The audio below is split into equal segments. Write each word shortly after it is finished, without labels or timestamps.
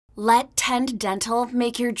Let Tend Dental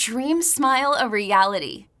make your dream smile a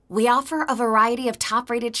reality. We offer a variety of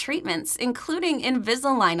top-rated treatments, including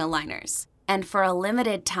Invisalign aligners. And for a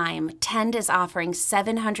limited time, Tend is offering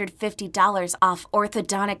 $750 off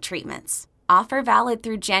orthodontic treatments. Offer valid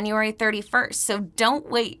through January 31st, so don't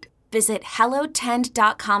wait. Visit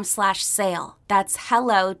hellotend.com/sale. That's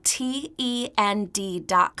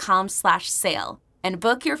hellotend.com/sale. And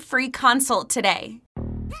book your free consult today.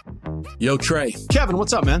 Yo, Trey. Kevin,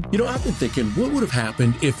 what's up, man? You know, I've been thinking, what would have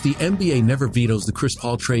happened if the NBA never vetoes the Chris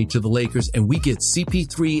Paul trade to the Lakers and we get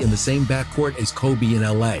CP3 in the same backcourt as Kobe in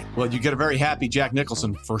LA? Well, you get a very happy Jack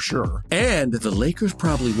Nicholson, for sure. And the Lakers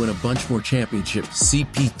probably win a bunch more championships.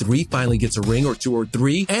 CP3 finally gets a ring or two or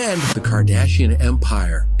three, and the Kardashian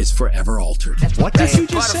empire is forever altered. What did you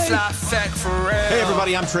just say? Hey,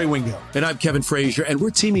 everybody, I'm Trey Wingo. And I'm Kevin Frazier, and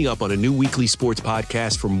we're teaming up on a new weekly sports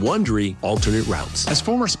podcast from Wondery, Alternate Routes. As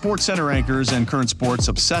former Sports Center anchors and current sports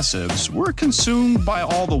obsessives, we're consumed by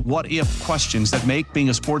all the what-if questions that make being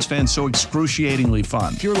a sports fan so excruciatingly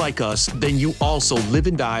fun. If you're like us, then you also live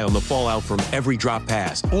and die on the fallout from every drop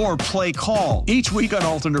pass. Or play call. Each week on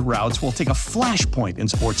Alternate Routes, we'll take a flashpoint in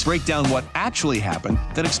sports, break down what actually happened,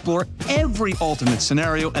 then explore every alternate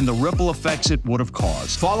scenario and the ripple effects it would have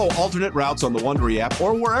caused. Follow Alternate Routes on the Wondery app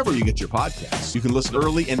or wherever you get your podcasts. You can listen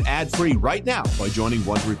early and ad-free right now by joining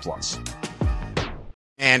Wondery Plus.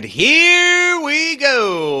 And here we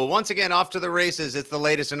go. Once again, off to the races. It's the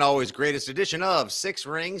latest and always greatest edition of Six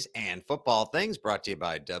Rings and Football Things, brought to you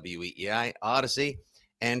by WEEI, Odyssey,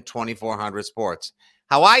 and 2400 Sports.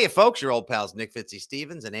 How are you, folks? Your old pals Nick Fitzy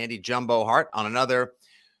Stevens and Andy Jumbo Hart on another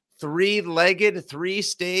three-legged,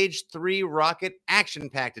 three-stage, three-rocket,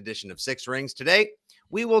 action-packed edition of Six Rings. Today,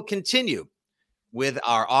 we will continue with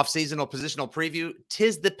our off-seasonal positional preview.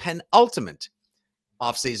 'Tis the penultimate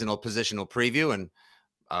off-seasonal positional preview, and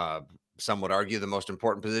some would argue the most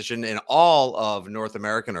important position in all of North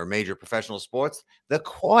American or major professional sports, the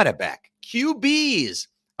quarterback. QBs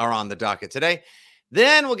are on the docket today.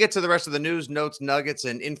 Then we'll get to the rest of the news, notes, nuggets,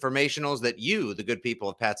 and informationals that you, the good people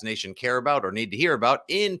of Pats Nation, care about or need to hear about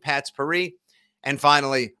in Pat's Paris. And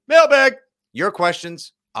finally, mailbag, your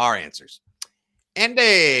questions, our answers.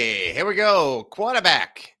 Andy, here we go.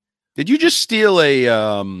 Quarterback. Did you just steal a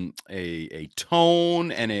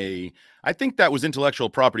tone and I think that was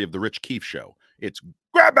intellectual property of the Rich Keefe show. It's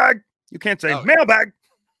grab bag. You can't say mailbag.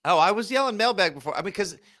 Oh, I was yelling mailbag before.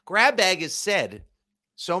 Because grab bag is said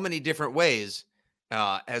so many different ways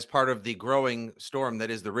as part of the growing storm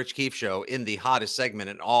that is the Rich Keefe show in the hottest segment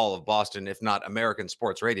in all of Boston, if not American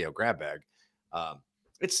sports radio, grab bag.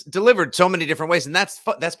 It's delivered so many different ways, and that's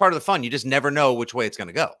part of the fun. You just never know which way it's going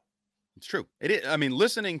to go. It's true. It is. I mean,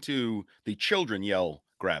 listening to the children yell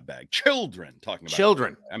grab bag, children talking about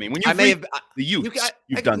children. I mean, when you the youth,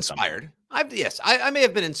 you've done inspired. I may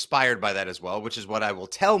have been inspired by that as well, which is what I will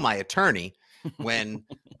tell my attorney when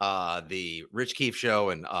the Rich Keefe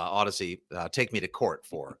show and Odyssey take me to court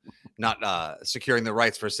for not securing the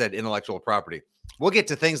rights for said intellectual property. We'll get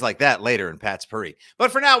to things like that later in Pat's Paris.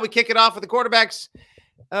 But for now, we kick it off with the quarterbacks.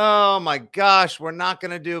 Oh my gosh, we're not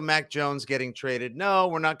going to do Mac Jones getting traded. No,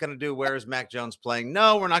 we're not going to do where is Mac Jones playing.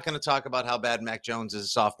 No, we're not going to talk about how bad Mac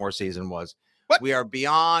Jones' sophomore season was. What? We are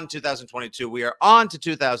beyond 2022. We are on to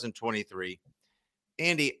 2023.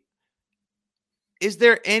 Andy,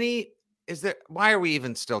 why are we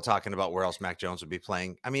even still talking about where else Mac Jones would be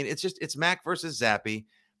playing? I mean, it's Mac versus Zappy.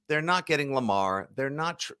 They're not getting Lamar. They're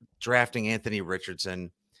not drafting Anthony Richardson.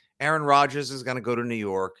 Aaron Rodgers is going to go to New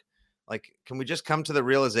York. Like, can we just come to the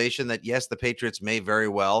realization that, yes, the Patriots may very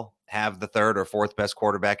well have the third or fourth best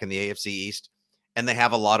quarterback in the AFC East, and they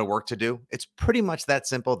have a lot of work to do? It's pretty much that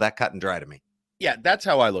simple, that cut and dry to me. Yeah, that's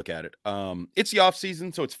how I look at it. It's the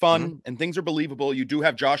offseason, so it's fun, and things are believable. You do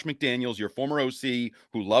have Josh McDaniels, your former OC,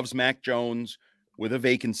 who loves Mac Jones with a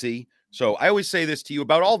vacancy. So I always say this to you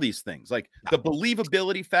about all these things, like the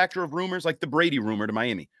believability factor of rumors, like the Brady rumor to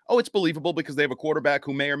Miami. Oh, it's believable because they have a quarterback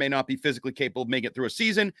who may or may not be physically capable of making it through a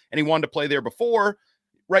season, and he wanted to play there before,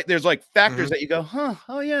 right? There's like factors that you go,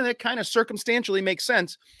 oh yeah, that kind of circumstantially makes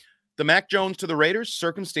sense. The Mac Jones to the Raiders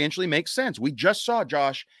circumstantially makes sense. We just saw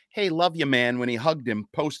Josh, hey, love you, man, when he hugged him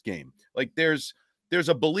post-game. Like there's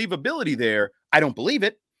a believability there. I don't believe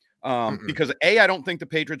it. Because I don't think the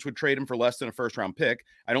Patriots would trade him for less than a first-round pick.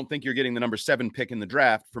 I don't think you're getting the number 7 pick in the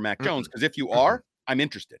draft for Mac Jones. Because if you are, I'm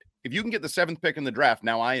interested. If you can get the 7th pick in the draft,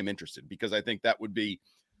 now I am interested because I think that would be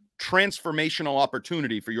transformational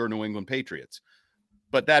opportunity for your New England Patriots.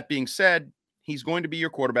 But that being said, he's going to be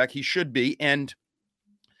your quarterback. He should be. And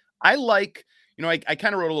I like, I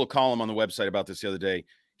kind of wrote a little column on the website about this the other day.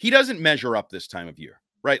 He doesn't measure up this time of year,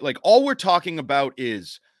 right? Like all we're talking about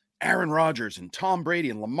is Aaron Rodgers and Tom Brady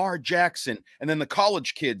and Lamar Jackson, and then the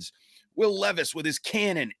college kids, Will Levis with his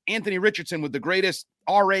cannon, Anthony Richardson with the greatest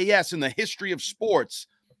RAS in the history of sports.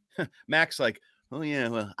 Mac's like, oh yeah,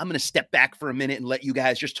 well, I'm going to step back for a minute and let you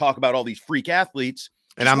guys just talk about all these freak athletes.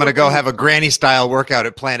 And I'm going to go have a granny style workout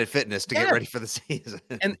at Planet Fitness to get ready for the season.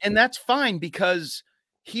 and that's fine because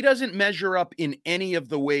he doesn't measure up in any of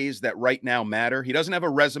the ways that right now matter. He doesn't have a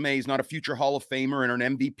resume. He's not a future Hall of Famer and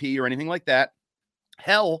an MVP or anything like that.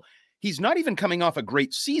 Hell, he's not even coming off a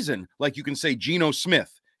great season. Like you can say Geno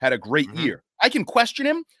Smith had a great year. I can question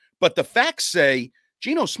him, but the facts say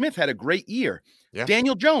Geno Smith had a great year. Yeah.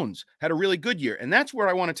 Daniel Jones had a really good year. And that's where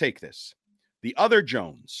I want to take this. The other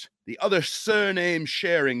Jones, the other surname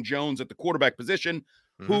sharing Jones at the quarterback position,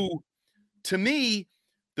 who to me,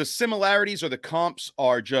 the similarities or the comps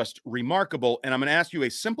are just remarkable. And I'm going to ask you a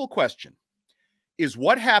simple question. Is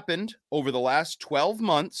what happened over the last 12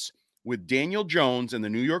 months with Daniel Jones and the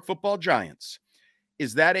New York Football Giants,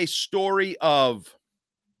 is that a story of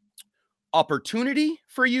opportunity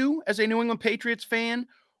for you as a New England Patriots fan,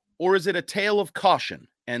 or is it a tale of caution?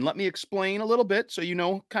 And let me explain a little bit so you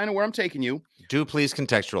know kind of where I'm taking you. Do please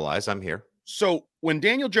contextualize. I'm here. So when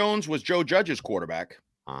Daniel Jones was Joe Judge's quarterback,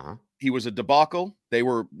 he was a debacle. They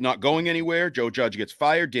were not going anywhere. Joe Judge gets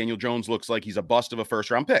fired. Daniel Jones looks like he's a bust of a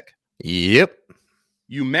first-round pick. Yep.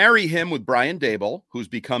 You marry him with Brian Daboll, who's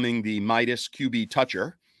becoming the Midas QB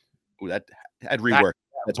toucher. Ooh, that had reworked.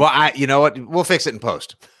 You know what? We'll fix it in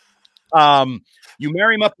post. You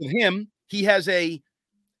marry him up with him. He has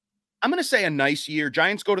I'm going to say a nice year.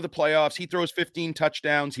 Giants go to the playoffs. He throws 15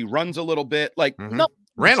 touchdowns. He runs a little bit.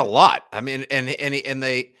 Ran a lot. I mean, and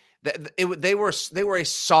they were a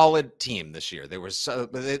solid team this year.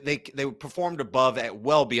 They performed above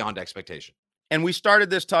well beyond expectation. And we started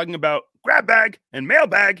this talking about grab bag and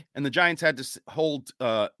mailbag, and the Giants had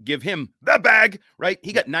to give him the bag, right?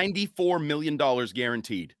 He got $94 million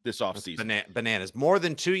guaranteed this offseason. Bananas. More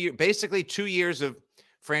than 2 years, basically 2 years of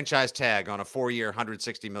franchise tag on a 4-year,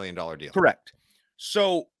 $160 million deal. Correct.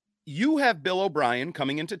 So you have Bill O'Brien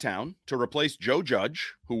coming into town to replace Joe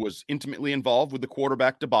Judge, who was intimately involved with the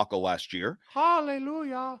quarterback debacle last year.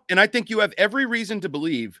 Hallelujah. And I think you have every reason to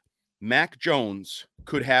believe Mac Jones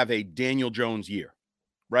could have a Daniel Jones year,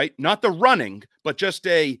 right? Not the running, but just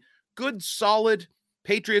a good, solid.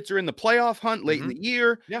 Patriots are in the playoff hunt late in the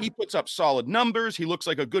year. Yeah. He puts up solid numbers. He looks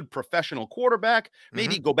like a good professional quarterback.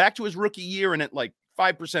 Maybe go back to his rookie year and at like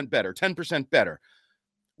 5% better, 10% better.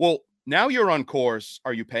 Well, now you're on course.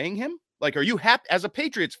 Are you paying him? Like, are you happy as a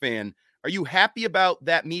Patriots fan? Are you happy about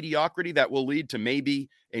that mediocrity that will lead to maybe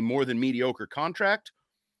a more than mediocre contract?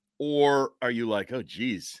 Or are you like, oh,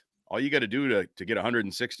 geez, all you got to do to get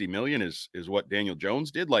 $160 million is what Daniel Jones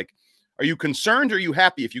did? Like, are you concerned or are you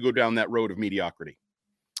happy if you go down that road of mediocrity?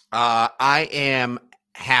 I am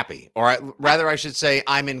happy, or rather I should say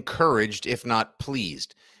I'm encouraged, if not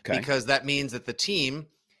pleased, because that means that the team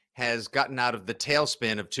has gotten out of the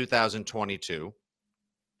tailspin of 2022,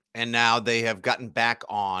 and now they have gotten back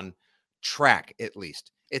on track, at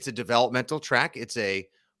least. It's a developmental track. It's a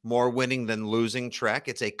more winning than losing track.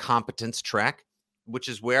 It's a competence track, which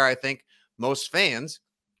is where I think most fans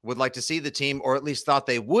would like to see the team, or at least thought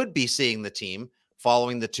they would be seeing the team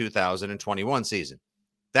following the 2021 season.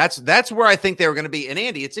 That's where I think they were going to be. And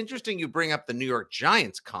Andy, it's interesting you bring up the New York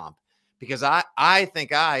Giants comp, because I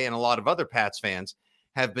think I and a lot of other Pats fans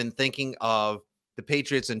have been thinking of the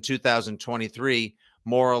Patriots in 2023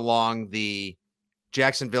 more along the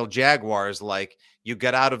Jacksonville Jaguars, like you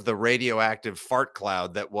got out of the radioactive fart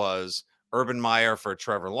cloud that was Urban Meyer for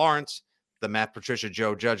Trevor Lawrence, the Matt Patricia,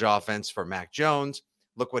 Joe Judge offense for Mac Jones.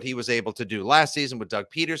 Look what he was able to do last season with Doug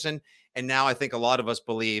Peterson. And now I think a lot of us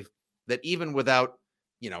believe that even without,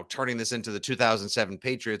 turning this into the 2007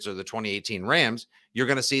 Patriots or the 2018 Rams, you're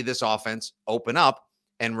going to see this offense open up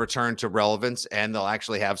and return to relevance, and they'll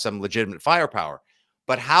actually have some legitimate firepower.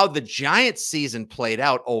 But how the Giants season played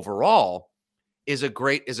out overall is a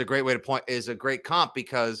great way to point, is a great comp,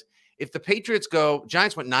 because if the Patriots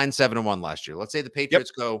Giants went 9-7-1 last year. Let's say the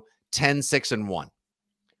Patriots go 10-6-1.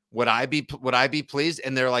 Would I be pleased?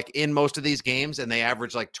 And they're like in most of these games and they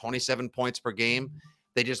average like 27 points per game.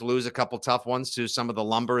 They just lose a couple tough ones to some of the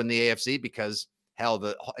lumber in the AFC because hell,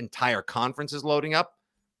 the entire conference is loading up.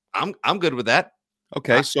 I'm good with that.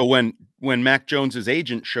 Okay. So when Mac Jones's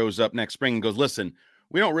agent shows up next spring and goes, listen,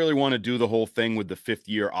 we don't really want to do the whole thing with the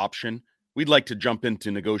 5th-year option. We'd like to jump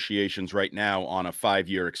into negotiations right now on a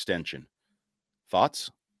 5-year extension.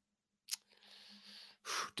 Thoughts?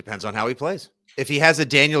 Depends on how he plays. If he has a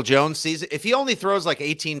Daniel Jones season, if he only throws like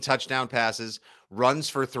 18 touchdown passes, runs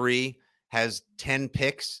for 3, has 10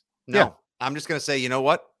 picks, no. Yeah. I'm just going to say, you know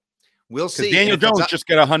what? We'll Because see. Daniel Jones just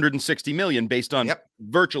got 160 million based on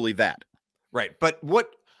virtually that. Right. But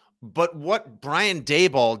what Brian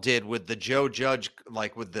Daboll did with the Joe Judge,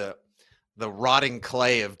 like with the rotting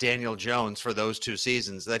clay of Daniel Jones for those 2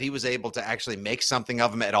 seasons, that he was able to actually make something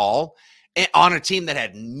of him at all on a team that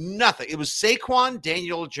had nothing. It was Saquon,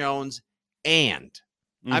 Daniel Jones, and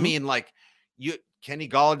I mean, like Kenny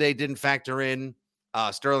Golladay didn't factor in.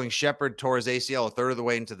 Sterling Shepard tore his ACL a third of the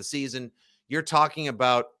way into the season. You're talking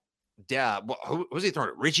about who was he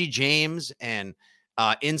throwing? Richie James and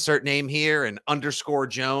insert name here and underscore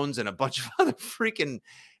Jones and a bunch of other freaking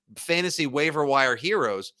fantasy waiver wire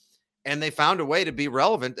heroes. And they found a way to be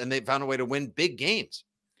relevant, and they found a way to win big games.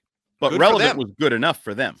 But relevant was good enough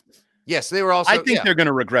for them. Yes, they were also. I think they're going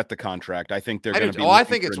to regret the contract. I think they're going to be. I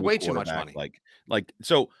think it's way too much money.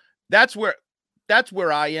 So that's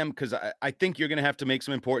where I am, because I think you're going to have to make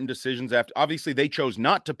some important decisions after. Obviously, they chose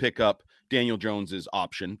not to pick up Daniel Jones's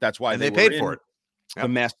option. That's why they paid for it. The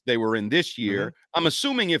mess they were in this year. I'm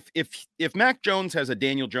assuming if Mac Jones has a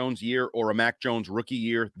Daniel Jones year or a Mac Jones rookie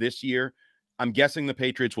year this year, I'm guessing the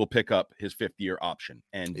Patriots will pick up his 5th-year option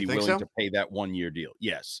and be willing to pay that 1-year deal.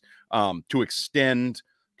 Yes, to extend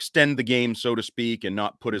the game, so to speak, and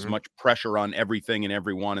not put as much pressure on everything and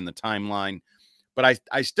everyone in the timeline. But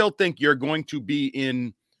I still think you're going to be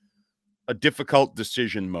in a difficult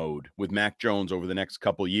decision mode with Mac Jones over the next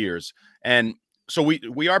couple of years. And so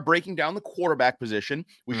we are breaking down the quarterback position.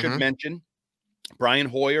 We should mention Brian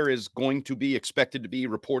Hoyer is going to be expected to be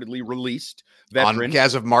reportedly released. Veteran.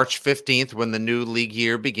 As of March 15th, when the new league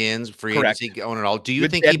year begins, free agency going and all. Do you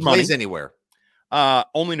think he plays anywhere?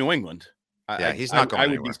 Only New England. Yeah, he's not going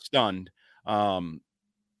anywhere. I would be stunned.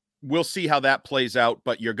 We'll see how that plays out,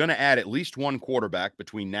 but you're going to add at least one quarterback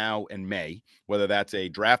between now and May, whether that's a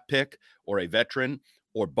draft pick or a veteran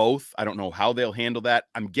or both. I don't know how they'll handle that.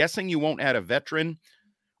 I'm guessing you won't add a veteran,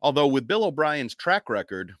 although with Bill O'Brien's track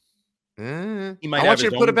record, he might. I want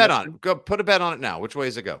you to put a bet on it. Go put a bet on it now. Which way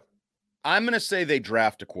does it go? I'm going to say they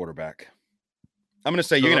draft a quarterback. I'm going to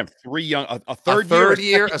say you're going to have 3 young, a third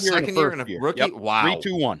year, a second year, and a rookie. Yep. Wow.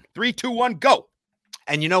 3-2-1. 3-2-1, go.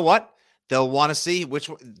 And you know what? They'll want to see which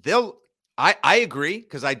they'll. I agree,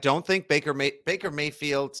 because I don't think Baker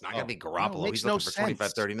Mayfield. It's not going to be Garoppolo. He's looking for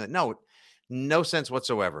 25, 30 million. No sense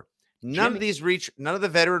whatsoever. None of the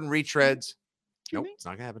veteran retreads. Nope, it's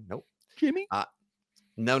not going to happen. Nope. Jimmy.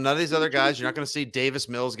 No, none of these other guys. You're not going to see Davis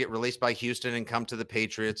Mills get released by Houston and come to the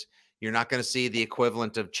Patriots. You're not going to see the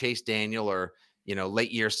equivalent of Chase Daniel or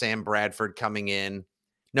late year Sam Bradford coming in.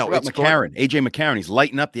 No, it's McCarron. AJ McCarron. He's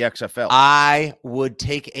lighting up the XFL. I would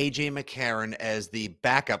take AJ McCarron as the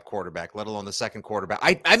backup quarterback, let alone the second quarterback.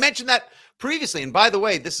 I mentioned that previously. And by the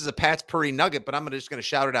way, this is a Pat's Purry nugget, but I'm just going to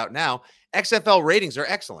shout it out now. XFL ratings are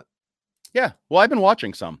excellent. Yeah. Well, I've been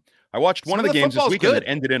watching some. I watched one of the games this weekend that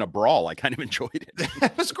ended in a brawl. I kind of enjoyed it.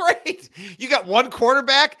 That was great. You got one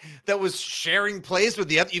quarterback that was sharing plays with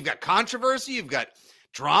the other. You've got controversy. You've got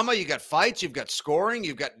drama. You've got fights. You've got scoring.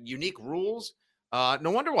 You've got unique rules.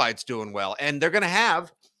 No wonder why it's doing well. And they're going to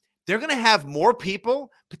have more people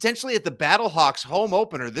potentially at the Battlehawks home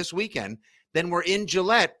opener this weekend than were in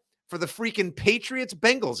Gillette for the freaking Patriots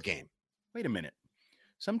Bengals game. Wait a minute.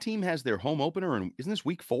 Some team has their home opener, and isn't this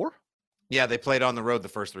week 4? Yeah, they played on the road the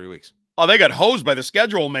first 3 weeks. Oh, they got hosed by the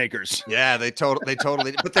schedule makers. Yeah, they totally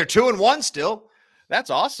but they're 2-1 still. That's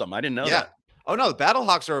awesome. I didn't know that. Oh no, the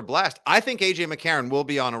Battlehawks are a blast. I think AJ McCarron will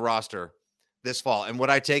be on a roster this fall. And would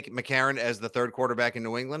I take McCarron as the third quarterback in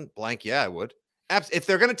New England? Blank, yeah, I would. If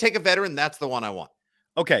they're going to take a veteran, that's the one I want.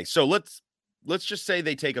 Okay, so let's just say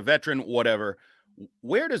they take a veteran, whatever.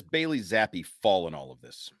 Where does Bailey Zappi fall in all of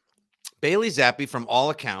this? Bailey Zappi, from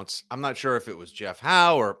all accounts, I'm not sure if it was Jeff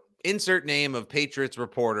Howe or insert name of Patriots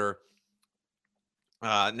reporter,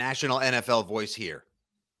 national NFL voice here.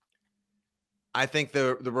 I think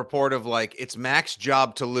the report of it's Mac's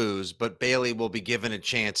job to lose, but Bailey will be given a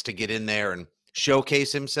chance to get in there and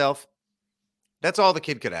showcase himself. That's all the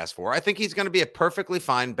kid could ask for. I think he's going to be a perfectly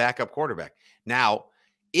fine backup quarterback. Now,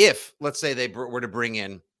 if, let's say they were to bring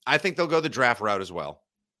in, I think they'll go the draft route as well,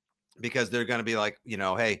 because they're going to be like,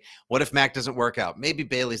 hey, what if Mac doesn't work out? Maybe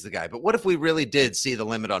Bailey's the guy. But what if we really did see the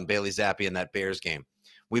limit on Bailey Zappi in that Bears game?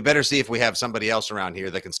 We better see if we have somebody else around here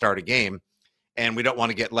that can start a game. And we don't want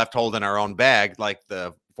to get left holding our own bag like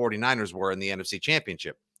the 49ers were in the NFC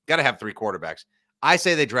Championship. Got to have 3 quarterbacks. I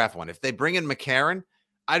say they draft one. If they bring in McCarron,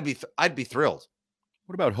 I'd be thrilled.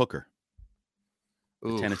 What about Hooker?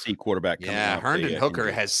 The Tennessee quarterback. Yeah, Herndon Hooker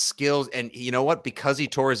has skills. And you know what? Because he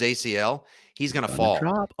tore his ACL, he's going to fall.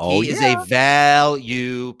 He is a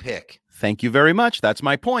value pick. Thank you very much. That's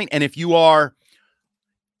my point. And if you are,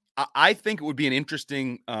 I think it would be an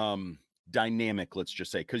interesting dynamic, let's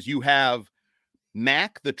just say, because you have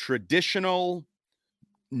Mac, the traditional,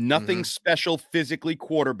 nothing special physically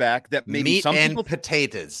quarterback that maybe meat some and people,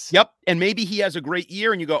 potatoes. Yep. And maybe he has a great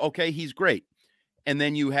year and you go, okay, he's great. And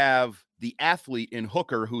then you have the athlete in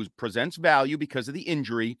Hooker who presents value because of the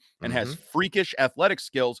injury and has freakish athletic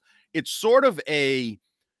skills. It's sort of a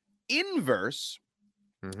inverse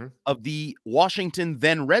of the Washington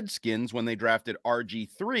then Redskins when they drafted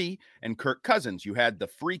RG3 and Kirk Cousins. You had the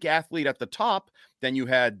freak athlete at the top, then you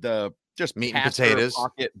had the just meat and passer, potatoes,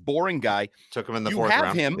 pocket, boring guy. Took him in the you fourth have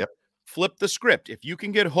round. him flip the script. If you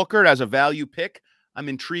can get Hooker as a value pick, I'm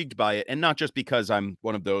intrigued by it. And not just because I'm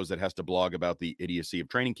one of those that has to blog about the idiocy of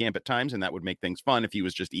training camp at times, and that would make things fun if he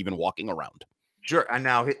was just even walking around. Sure. And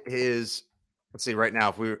now let's see, right now,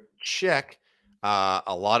 if we check,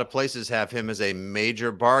 a lot of places have him as a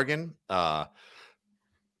major bargain,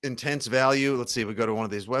 intense value. Let's see, we go to one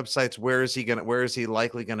of these websites. Where is he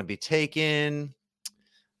likely going to be taken?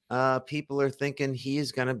 People are thinking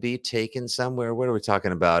he's going to be taken somewhere. What are we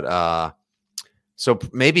talking about? So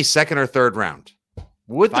maybe second or third round.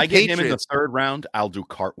 If I get him in the third round, I'll do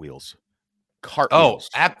cartwheels. Cartwheels.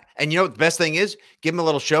 And you know what the best thing is? Give him a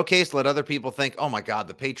little showcase. Let other people think, oh my God,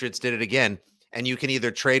 the Patriots did it again. And you can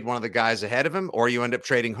either trade one of the guys ahead of him, or you end up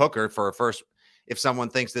trading Hooker for a first. If someone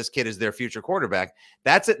thinks this kid is their future quarterback,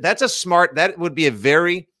 that would be a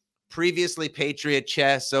very previously Patriot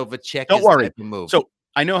Ovechkin Don't worry. type of move. So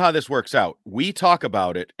I know how this works out. We talk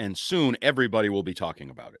about it, and soon everybody will be talking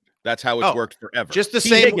about it. That's how it's worked forever. Just the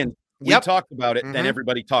same. Higgins, we talked about it, then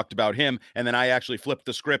everybody talked about him, and then I actually flipped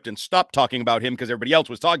the script and stopped talking about him because everybody else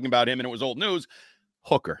was talking about him, and it was old news.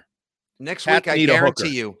 Hooker. Next week, I guarantee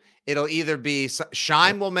you, it'll either be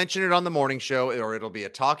Shime will mention it on the morning show, or it'll be a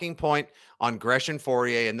talking point on Gresh and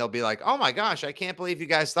Fourier, and they'll be like, oh my gosh, I can't believe you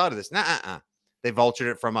guys thought of this. They vultured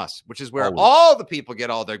it from us, which is where all the people get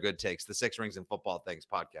all their good takes, the Six Rings and Football Things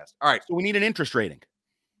podcast. All right. So we need an interest rating.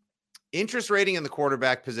 Interest rating in the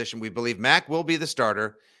quarterback position. We believe Mac will be the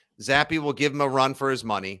starter. Zappy will give him a run for his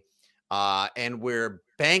money. And we're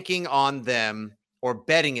banking on them, or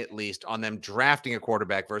betting at least on them drafting a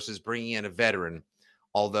quarterback versus bringing in a veteran.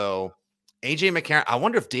 Although AJ McCarron, I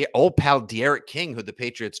wonder if old pal De'Aaron King, who the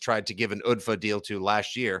Patriots tried to give an UDFA deal to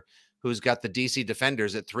last year, who's got the DC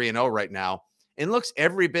Defenders at 3-0 right now, and looks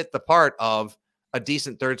every bit the part of a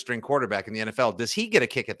decent third-string quarterback in the NFL. Does he get a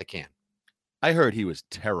kick at the can? I heard he was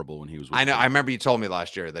terrible when he was with I know. me. I remember you told me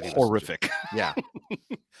last year that he was horrific. Yeah.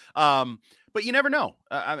 But you never know.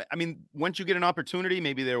 I mean, once you get an opportunity,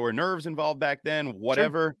 maybe there were nerves involved back then,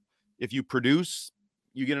 whatever. Sure. If you produce,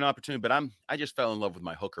 you get an opportunity. But I just fell in love with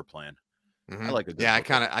my Hooker plan. I like a good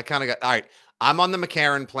Hooker. I kind of got, all right. I'm on the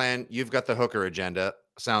McCarron plan. You've got the Hooker agenda.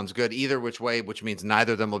 Sounds good. Either which way, which means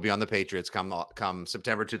neither of them will be on the Patriots come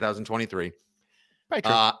September 2023. Right.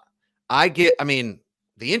 True.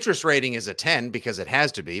 The interest rating is a 10 because it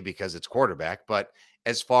has to be, because it's quarterback. But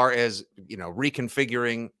as far as,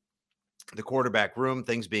 reconfiguring the quarterback room,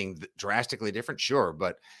 things being drastically different, sure.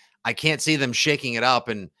 But I can't see them shaking it up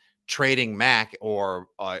and trading Mac or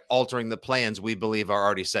altering the plans we believe are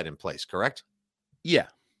already set in place. Correct? Yeah.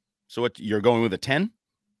 So you're going with a 10?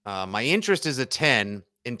 My interest is a 10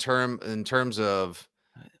 in terms of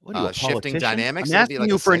shifting dynamics. I'm asking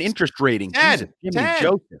you for an interest rating. 10. Jesus, 10.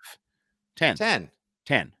 Joseph. 10.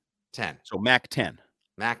 So Mac 10.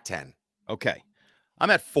 Mac 10. Okay. I'm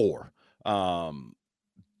at 4.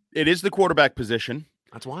 It is the quarterback position.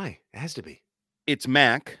 That's why. It has to be. It's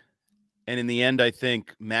Mac. And in the end, I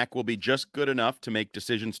think Mac will be just good enough to make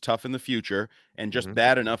decisions tough in the future, and just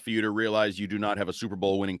bad enough for you to realize you do not have a Super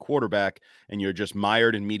Bowl winning quarterback and you're just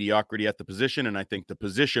mired in mediocrity at the position. And I think the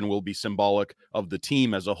position will be symbolic of the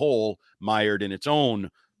team as a whole, mired in its own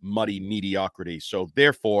muddy mediocrity. So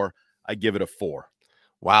therefore, I give it a 4.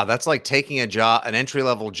 Wow, that's like taking an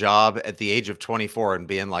entry-level job at the age of 24 and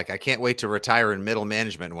being like, I can't wait to retire in middle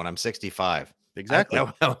management when I'm 65. Exactly.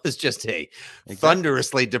 That was just a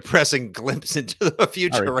thunderously depressing glimpse into the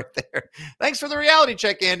future right there. Thanks for the reality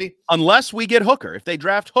check, Andy. Unless we get Hooker. If they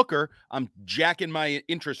draft Hooker, I'm jacking my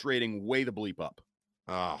interest rating way the bleep up.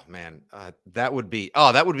 Oh, man. That would be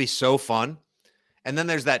so fun. And then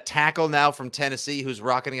there's that tackle now from Tennessee who's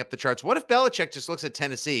rocketing up the charts. What if Belichick just looks at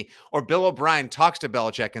Tennessee, or Bill O'Brien talks to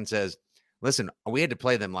Belichick and says, listen, we had to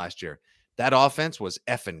play them last year. That offense was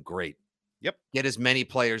effing great. Yep. Get as many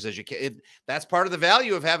players as you can. That's part of the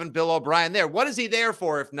value of having Bill O'Brien there. What is he there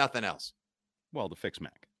for if nothing else? Well, to fix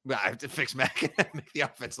Mac. I have to fix Mac and make the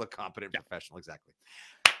offense look competent, professional. Exactly.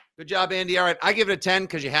 Good job, Andy. All right. I give it a 10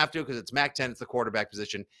 because you have to, because it's Mac 10. It's the quarterback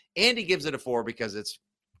position. Andy gives it a 4 because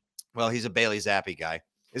he's a Bailey Zappi guy.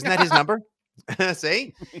 Isn't that his number?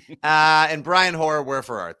 See? And Brian Hoare,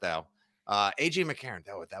 wherefore art thou? AJ McCarron,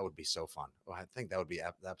 that would be so fun. Oh, I think that would be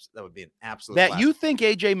an absolute That blast. you think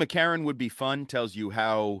AJ McCarron would be fun tells you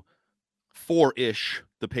how four-ish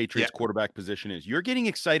the Patriots quarterback position is. You're getting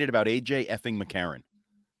excited about AJ effing McCarron.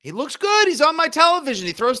 He looks good. He's on my television.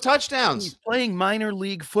 He throws touchdowns. He's playing minor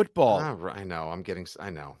league football. I know. I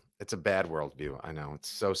know. It's a bad worldview. I know. It's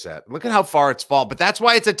so sad. Look at how far it's fallen. But that's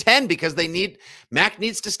why it's a 10, because Mac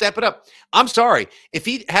needs to step it up. I'm sorry. If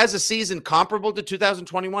he has a season comparable to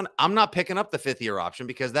 2021, I'm not picking up the fifth-year option,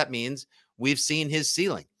 because that means we've seen his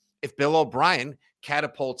ceiling. If Bill O'Brien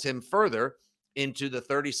catapults him further into the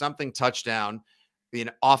 30-something touchdown, the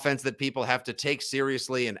offense that people have to take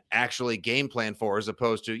seriously and actually game plan for, as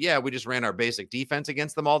opposed to, we just ran our basic defense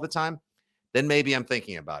against them all the time, then maybe I'm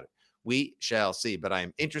thinking about it. We shall see, but I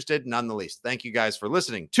am interested none the least. Thank you guys for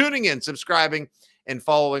listening, tuning in, subscribing, and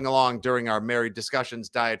following along during our merry discussions,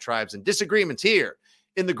 diatribes, and disagreements here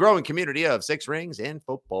in the growing community of Six Rings and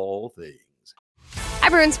Football Things. Hi,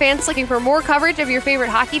 Bruins fans. Looking for more coverage of your favorite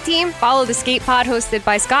hockey team? Follow the Skate Pod hosted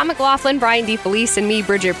by Scott McLaughlin, Brian DeFelice, and me,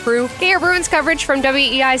 Bridget Prue. Get your Bruins coverage from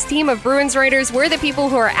WEI's team of Bruins writers. We're the people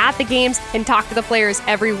who are at the games and talk to the players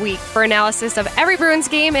every week. For analysis of every Bruins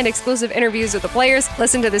game and exclusive interviews with the players,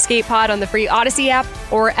 listen to the Skate Pod on the free Odyssey app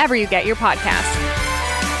or wherever you get your podcasts.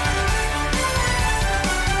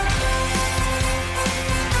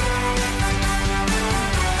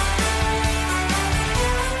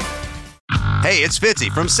 Hey, it's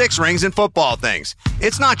Fitzy from Six Rings and Football Things.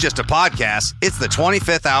 It's not just a podcast, it's the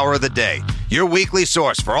 25th hour of the day. Your weekly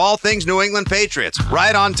source for all things New England Patriots,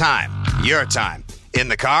 right on time. Your time. In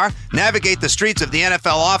the car, navigate the streets of the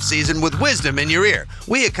NFL offseason with wisdom in your ear.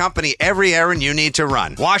 We accompany every errand you need to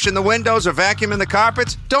run. Washing the windows or vacuuming the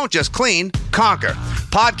carpets? Don't just clean, conquer.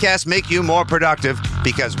 Podcasts make you more productive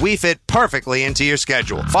because we fit perfectly into your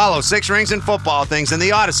schedule. Follow Six Rings and Football Things in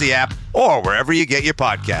the Odyssey app or wherever you get your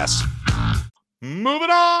podcasts. Moving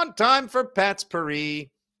on, time for Pat's Paris,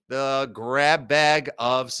 the grab bag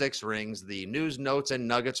of Six Rings, the news, notes, and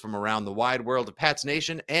nuggets from around the wide world of Pat's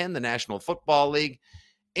Nation and the National Football League.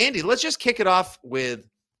 Andy, let's just kick it off with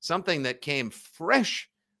something that came fresh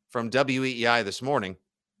from WEEI this morning.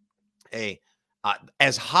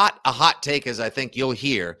 As hot a hot take as I think you'll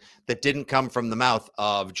hear that didn't come from the mouth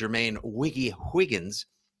of Jermaine Wiggy Wiggins.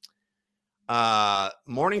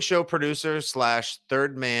 Morning show producer /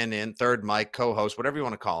 third man in, third mic, co-host, whatever you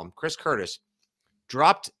want to call him, Chris Curtis,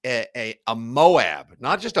 dropped a Moab,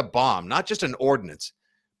 not just a bomb, not just an ordinance,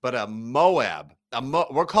 but a Moab.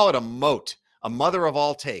 We'll call it a moat, a mother of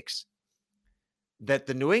all takes, that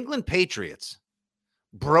the New England Patriots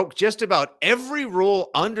broke just about every rule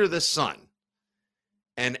under the sun.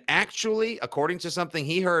 And actually, according to something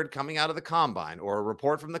he heard coming out of the Combine, or a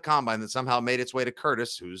report from the Combine that somehow made its way to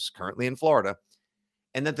Curtis, who's currently in Florida,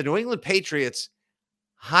 and that the New England Patriots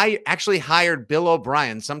actually hired Bill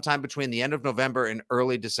O'Brien sometime between the end of November and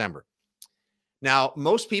early December. Now,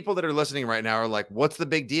 most people that are listening right now are like, what's the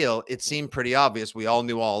big deal? It seemed pretty obvious. We all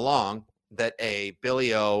knew all along that a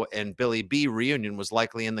Billy O and Billy B reunion was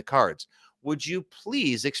likely in the cards. Would you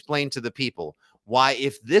please explain to the people why,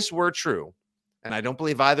 if this were true, and I don't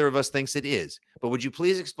believe either of us thinks it is, but would you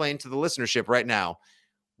please explain to the listenership right now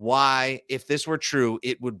why, if this were true,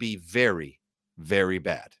 it would be very, very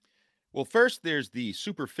bad? Well, first, there's the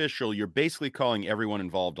superficial. You're basically calling everyone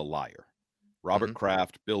involved a liar. Robert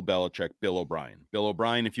Kraft, Bill Belichick, Bill O'Brien. Bill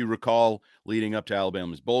O'Brien, if you recall, leading up to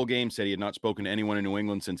Alabama's bowl game, said he had not spoken to anyone in New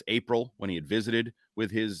England since April when he had visited with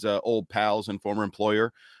his old pals and former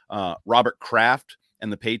employer. Robert Kraft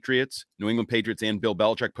and the Patriots, New England Patriots and Bill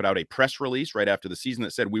Belichick put out a press release right after the season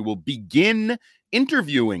that said, we will begin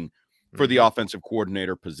interviewing for the offensive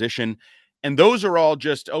coordinator position. And those are all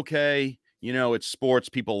just, okay, it's sports,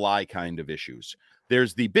 people lie kind of issues.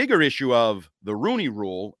 There's the bigger issue of the Rooney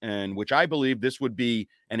Rule, and which I believe this would be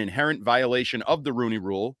an inherent violation of the Rooney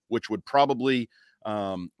Rule, which would probably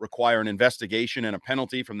require an investigation and a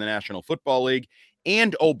penalty from the National Football League.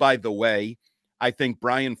 And, oh, by the way, I think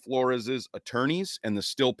Brian Flores's attorneys and the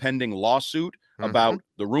still pending lawsuit about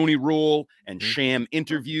the Rooney Rule and sham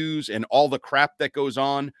interviews and all the crap that goes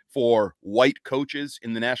on for white coaches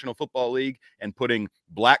in the National Football League and putting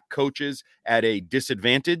black coaches at a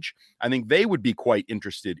disadvantage, I think they would be quite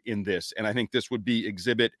interested in this. And I think this would be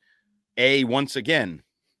Exhibit A once again,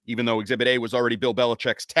 even though Exhibit A was already Bill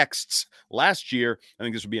Belichick's texts last year. I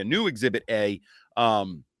think this would be a new Exhibit A.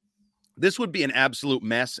 This would be an absolute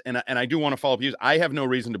mess. And I do want to follow up you. I have no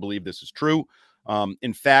reason to believe this is true.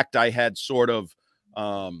 In fact, I had sort of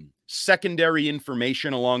secondary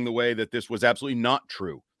information along the way that this was absolutely not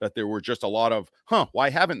true, that there were just a lot of, why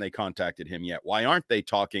haven't they contacted him yet? Why aren't they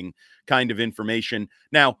talking kind of information?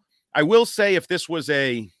 Now, I will say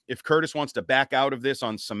if Curtis wants to back out of this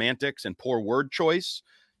on semantics and poor word choice,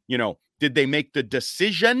 did they make the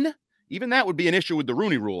decision? Even that would be an issue with the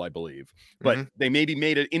Rooney Rule, I believe. But they maybe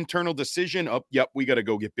made an internal decision of, yep, we got to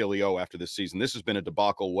go get Billy O after this season. This has been a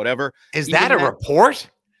debacle, whatever. Is that a report?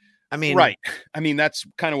 I mean, right. I mean, that's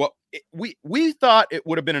kind of what we thought it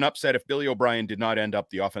would have been an upset if Billy O'Brien did not end up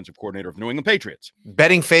the offensive coordinator of New England Patriots.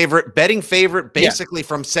 Betting favorite basically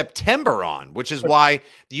from September on, which is why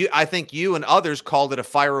I think you and others called it a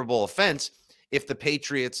fireable offense if the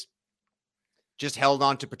Patriots just held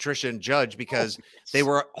on to Patricia and Judge because they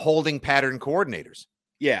were holding pattern coordinators.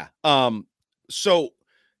 Yeah. So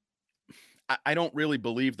I don't really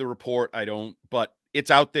believe the report. But it's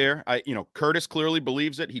out there. Curtis clearly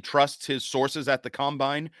believes it. He trusts his sources at the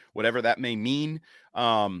combine, whatever that may mean.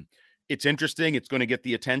 It's interesting. It's going to get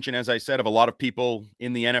the attention, as I said, of a lot of people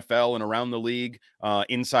in the NFL and around the league,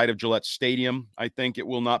 inside of Gillette Stadium. I think it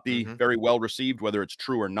will not be very well received, whether it's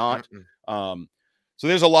true or not. So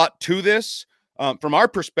there's a lot to this. From our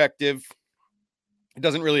perspective, it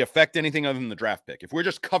doesn't really affect anything other than the draft pick. If we're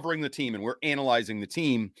just covering the team and we're analyzing the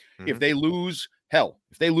team, if they lose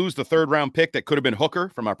the third round pick that could have been Hooker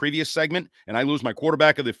from our previous segment, and I lose my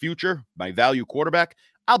quarterback of the future, my value quarterback,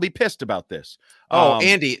 I'll be pissed about this.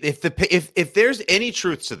 Andy, if there's any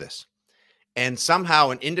truth to this, and somehow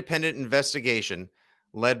an independent investigation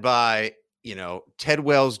led by Ted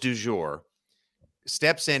Wells du jour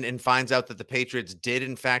steps in and finds out that the Patriots did,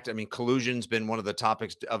 in fact, collusion's been one of the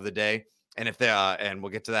topics of the day, and if they and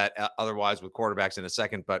we'll get to that otherwise with quarterbacks in a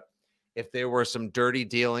second, but if there were some dirty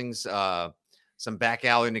dealings, some back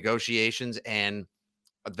alley negotiations, and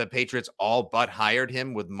the Patriots all but hired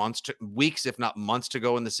him with weeks, if not months to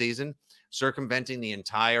go in the season, circumventing the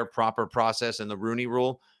entire proper process and the Rooney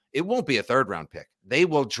Rule, it won't be a third round pick. They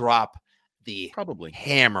will drop the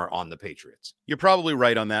hammer on the Patriots. You're probably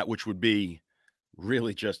right on that, which would be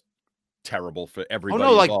really just terrible for everybody.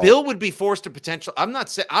 Oh no, involved. Bill would be forced to potential. I'm not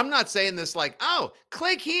saying this like, oh,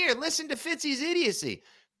 click here, listen to Fitzy's idiocy.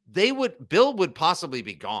 Bill would possibly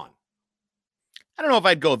be gone. I don't know if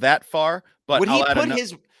I'd go that far, but would he put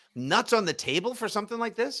his nuts on the table for something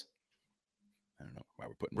like this? I don't know why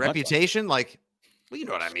we're putting reputation. Like, well, you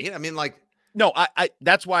know what I mean? No, I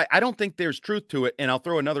that's why I don't think there's truth to it. And I'll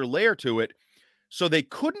throw another layer to it. So they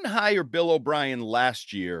couldn't hire Bill O'Brien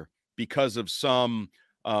last year because of some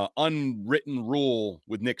unwritten rule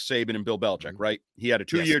with Nick Saban and Bill Belichick, right? He had a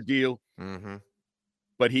 2-year deal,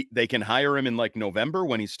 but they can hire him in like November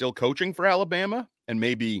when he's still coaching for Alabama and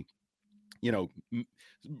maybe,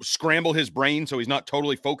 scramble his brain so he's not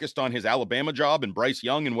totally focused on his Alabama job and Bryce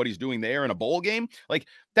Young and what he's doing there in a bowl game. Like,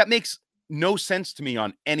 that makes no sense to me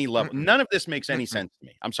on any level. None of this makes any sense to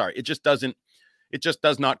me. I'm sorry. It just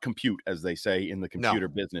does not compute, as they say in the computer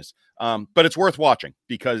business. But it's worth watching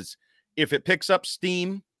because if it picks up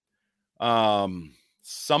steam,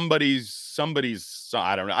 somebody's,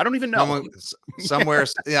 I don't know. I don't even know. Somewhere.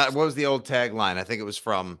 Yeah. What was the old tagline? I think it was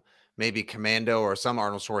from maybe Commando or some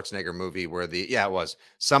Arnold Schwarzenegger movie where it was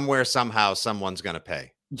somewhere, somehow, someone's going to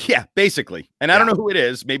pay. Yeah, basically. And I don't know who it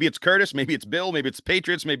is. Maybe it's Curtis, maybe it's Bill, maybe it's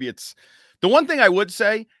Patriots, maybe it's the one thing I would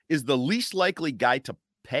say is the least likely guy to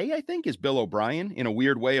pay, I think, is Bill O'Brien in a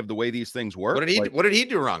weird way of the way these things work. What did he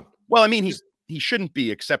do wrong? Well, I mean, he shouldn't be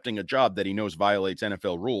accepting a job that he knows violates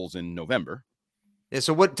NFL rules in November. Yeah,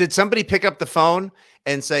 so what did somebody pick up the phone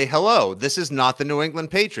and say, hello, this is not the New England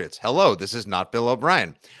Patriots. Hello, this is not Bill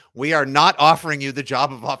O'Brien. We are not offering you the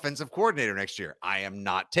job of offensive coordinator next year. I am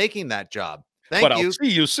not taking that job. Thank you. I'll see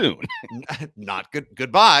you soon. Not good.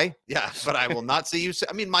 Goodbye. Yeah, but I will not see you.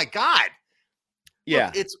 I mean, my God.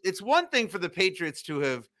 Yeah. Look, it's one thing for the Patriots to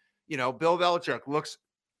have, Bill Belichick looks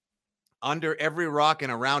under every rock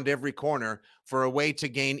and around every corner for a way to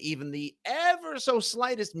gain even the ever so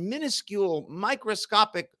slightest, minuscule,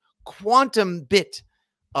 microscopic quantum bit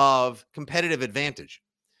of competitive advantage.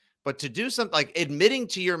 But to do something like admitting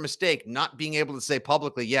to your mistake, not being able to say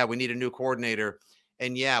publicly, yeah, we need a new coordinator,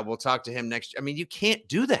 and yeah, we'll talk to him next year. I mean, you can't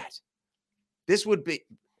do that. This would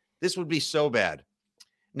be so bad.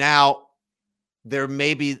 Now, there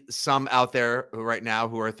may be some out there right now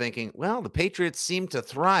who are thinking, well, the Patriots seem to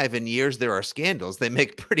thrive in years there are scandals. They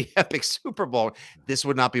make pretty epic Super Bowl. This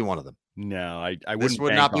would not be one of them. No, I wouldn't. This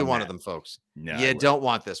would not be one of them, folks. No, you don't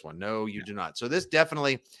want this one. No, you do not. So this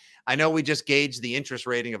definitely, I know we just gauged the interest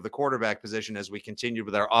rating of the quarterback position as we continued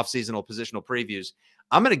with our off-seasonal positional previews.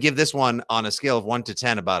 I'm going to give this one on a scale of 1 to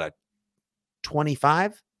 10 about a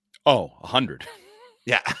 25. Oh, 100.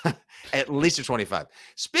 Yeah, at least a 25.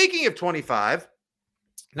 Speaking of 25,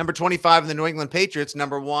 number 25 in the New England Patriots,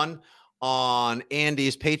 number 1 on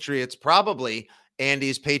Andy's Patriots, probably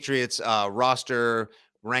Andy's Patriots roster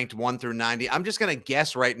ranked 1 through 90. I'm just going to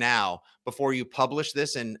guess right now before you publish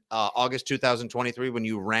this in August 2023 when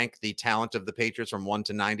you rank the talent of the Patriots from 1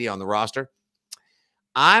 to 90 on the roster.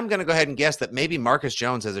 I'm going to go ahead and guess that maybe Marcus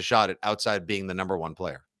Jones has a shot at outside being the number 1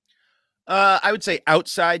 player. I would say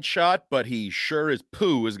outside shot, but he sure as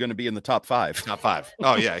poo is going to be in the top 5. Top 5.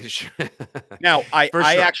 Oh, yeah. Sure. Now, I sure.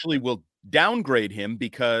 actually will downgrade him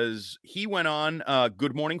because he went on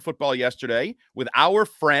Good Morning Football yesterday with our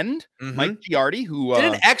friend Mike Giardi, who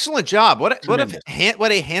did an excellent job. What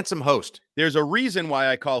a handsome host. There's a reason why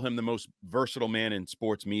I call him the most versatile man in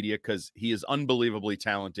sports media, because he is unbelievably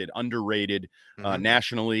talented, underrated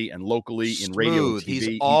nationally and locally in radio and TV.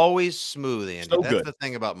 He's always smooth, Andy. So That's good. the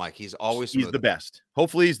thing about Mike. He's always smooth. He's the best.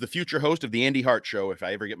 Hopefully he's the future host of the Andy Hart Show if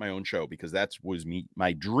I ever get my own show, because that was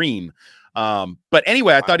my dream. But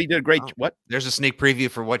anyway, I thought he did a great what? There's a sneak preview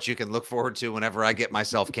for what you can look forward to whenever I get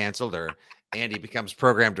myself canceled or Andy becomes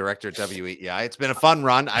program director at WEI. It's been a fun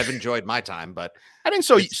run. I've enjoyed my time, but I didn't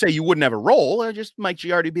say you wouldn't have a role. I just Mike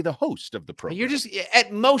Giardi be the host of the program. You're just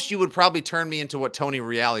at most you would probably turn me into what Tony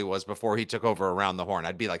Reale was before he took over Around the Horn.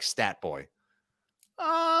 I'd be like Stat Boy.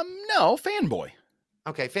 No, fanboy.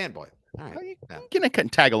 Okay, fanboy. All right. You can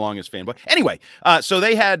tag along as fanboy. Anyway, so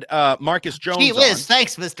they had Marcus Jones. Gee whiz,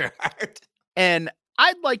 thanks, Mr. Hart. And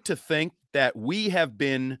I'd like to think that we have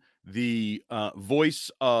been the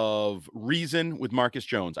voice of reason with Marcus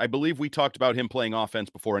Jones. I believe we talked about him playing offense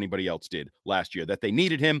before anybody else did last year, that they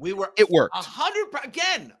needed him. It worked. 100%.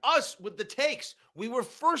 Again, us with the takes. We were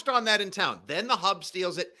first on that in town. Then the Hub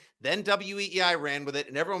steals it. Then WEEI ran with it.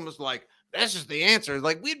 And everyone was like, this is the answer.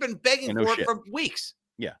 Like, we'd been begging for it for weeks.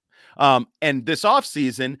 Yeah. And this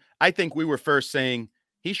offseason, I think we were first saying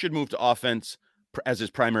he should move to offense as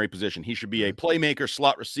his primary position. He should be a playmaker,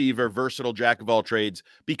 slot receiver, versatile jack of all trades,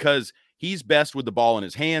 because he's best with the ball in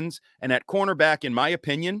his hands. And at cornerback, in my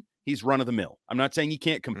opinion, he's run of the mill. I'm not saying he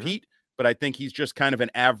can't compete, but I think he's just kind of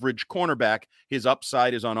an average cornerback. His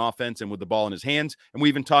upside is on offense and with the ball in his hands. And we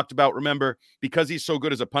even talked about, remember, because he's so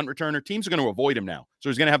good as a punt returner, teams are going to avoid him now. So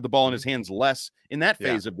he's going to have the ball in his hands less in that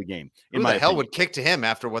phase of the game. Who the hell would kick to him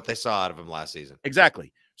after what they saw out of him last season?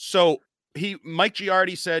 Exactly. So Mike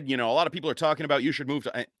Giardi said, a lot of people are talking about you should move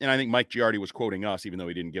to, and I think Mike Giardi was quoting us, even though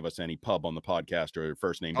he didn't give us any pub on the podcast or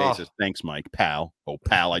first name basis. Thanks, Mike. Pal. Oh,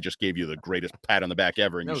 pal. I just gave you the greatest pat on the back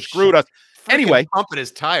ever, and you screwed us. Anyway. Pumping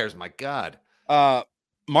his tires. My God.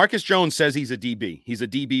 Marcus Jones says he's a DB. He's a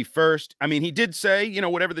DB first. I mean, he did say,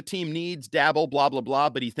 whatever the team needs, dabble, blah, blah, blah,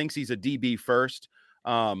 but he thinks he's a DB first.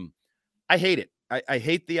 I hate it. I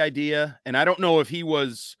hate the idea. And I don't know if he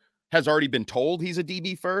has already been told he's a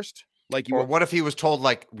DB first. Or what if he was told,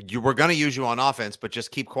 like, we're going to use you on offense, but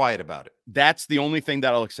just keep quiet about it? That's the only thing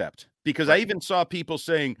that I'll accept. Because I even saw people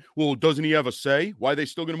saying, well, doesn't he have a say? Why are they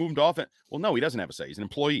still going to move him to offense? Well, no, he doesn't have a say. He's an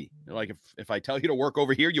employee. Like, if I tell you to work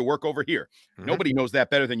over here, you work over here. Nobody knows that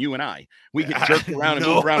better than you and I. We get jerked around and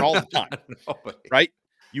move around all the time. Right?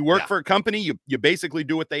 You work for a company, you basically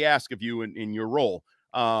do what they ask of you in your role.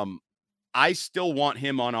 I still want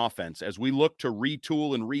him on offense as we look to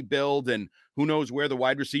retool and rebuild, and who knows where the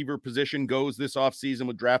wide receiver position goes this offseason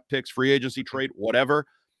with draft picks, free agency trade, whatever.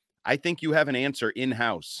 I think you have an answer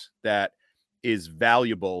in-house that is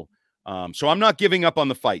valuable. So I'm not giving up on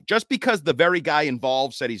the fight. Just because the very guy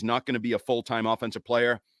involved said he's not going to be a full-time offensive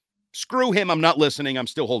player, screw him. I'm not listening. I'm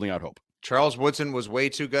still holding out hope. Charles Woodson was way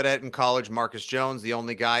too good at it in college. Marcus Jones, the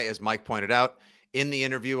only guy, as Mike pointed out in the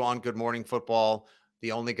interview on Good Morning Football,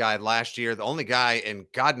 the only guy last year, the only guy in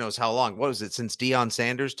God knows how long, what was it, since Deion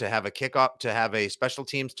Sanders, to have a kickoff, to have a special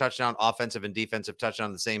teams touchdown, offensive and defensive touchdown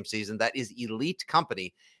in the same season. That is elite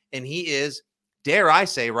company. And he is, dare I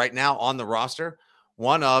say right now on the roster,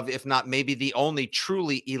 one of, if not maybe the only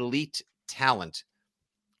truly elite talent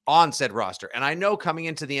on said roster. And I know coming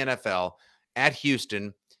into the NFL at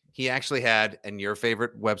Houston, he actually had, and your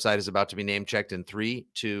favorite website is about to be name checked in 3,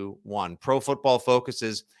 2, 1. Pro Football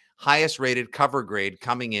Focus's highest rated cover grade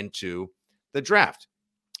coming into the draft.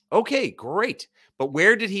 Okay, great. But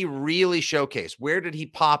where did he really showcase? Where did he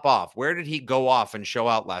pop off? Where did he go off and show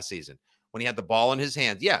out last season? When he had the ball in his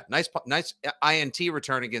hands. Yeah, nice INT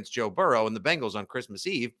return against Joe Burrow and the Bengals on Christmas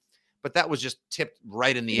Eve. But that was just tipped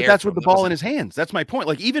right in the air. That's with the ball in his hands. That's my point.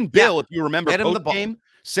 Like, even Bill, if you remember, post-game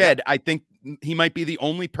said, I think he might be the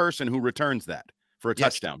only person who returns that for a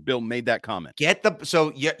touchdown. Bill made that comment.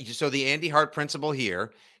 So the Andy Hart principle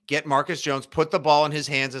here, get Marcus Jones, put the ball in his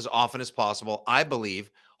hands as often as possible, I believe,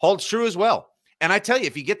 holds true as well. And I tell you,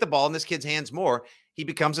 if you get the ball in this kid's hands more, he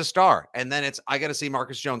becomes a star. And then I got to see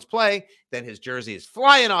Marcus Jones play. Then his jersey is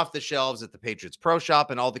flying off the shelves at the Patriots Pro Shop,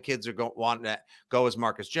 and all the kids are wanting to go as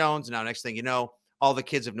Marcus Jones. Now, next thing you know, all the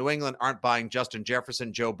kids of New England aren't buying Justin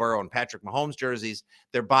Jefferson, Joe Burrow, and Patrick Mahomes jerseys.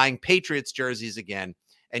 They're buying Patriots jerseys again.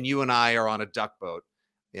 And you and I are on a duck boat,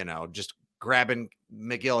 just grabbing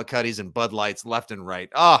McGillicuddy's and Bud Lights left and right.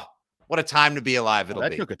 Oh, what a time to be alive it'll be.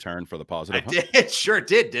 That took a turn for the positive. It sure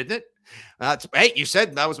did, didn't it? Hey, you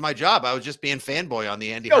said that was my job. I was just being fanboy on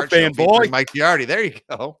the Andy Yo, Hart show fanboy. featuring Mike Giardi. There you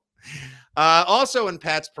go. Also in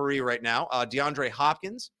Pat's Paris right now, DeAndre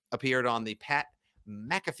Hopkins appeared on the Pat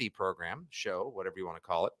McAfee program show, whatever you want to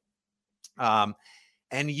call it,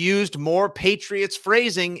 and used more Patriots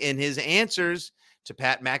phrasing in his answers to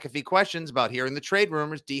Pat McAfee questions about hearing the trade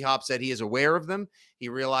rumors. D-Hop said he is aware of them. He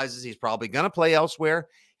realizes he's probably going to play elsewhere.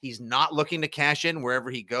 He's not looking to cash in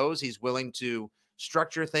wherever he goes. He's willing to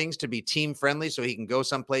structure things to be team friendly so he can go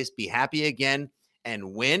someplace, be happy again,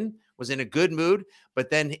 and win. Was in a good mood, but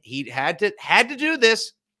then he had to do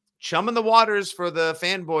this, chumming the waters for the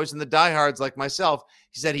fanboys and the diehards like myself.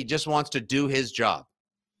 He said he just wants to do his job.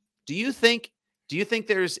 Do you think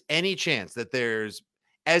there's any chance that there's,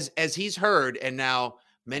 as he's heard, and now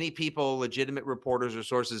many people, legitimate reporters or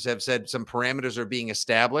sources have said some parameters are being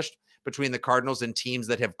established between the Cardinals and teams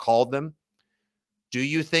that have called them? Do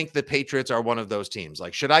you think the Patriots are one of those teams?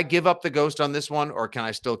 Like, should I give up the ghost on this one, or can I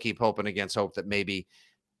still keep hoping against hope that maybe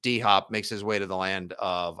D-Hop makes his way to the land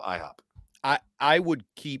of IHOP? I would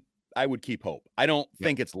keep hope. I don't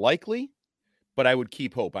think it's likely, but I would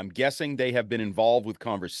keep hope. I'm guessing they have been involved with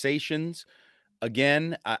conversations.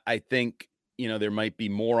 Again, I think, there might be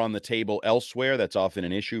more on the table elsewhere. That's often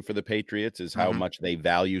an issue for the Patriots, is how much they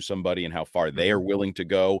value somebody and how far they are willing to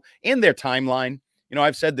go and their timeline.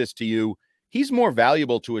 I've said this to you. He's more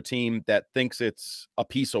valuable to a team that thinks it's a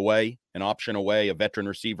piece away, an option away, a veteran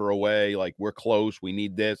receiver away. Like, we're close. We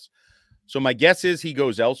need this. So my guess is he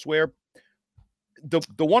goes elsewhere.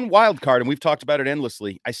 The one wild card, and we've talked about it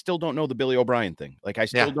endlessly, I still don't know the Billy O'Brien thing. Like, I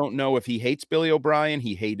still don't know if he hates Billy O'Brien.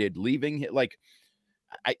 He hated leaving.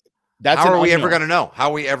 How are we ever going to know? How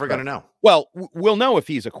are we ever going to know? Well, we'll know if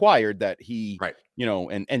he's acquired, that he,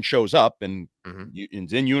 and shows up and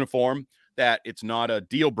is in uniform, that it's not a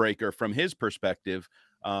deal breaker from his perspective.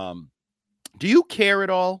 Do you care at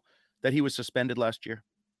all that he was suspended last year?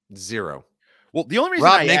 Zero. Well, the only reason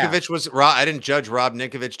Rob Ninkovich I didn't judge Rob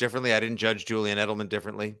Ninkovich differently. I didn't judge Julian Edelman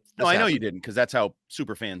differently. No, I know you didn't, because that's how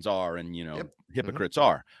super fans are and, hypocrites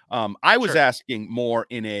are. I was asking more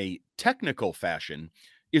in a technical fashion.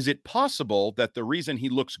 Is it possible that the reason he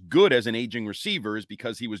looks good as an aging receiver is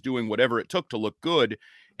because he was doing whatever it took to look good?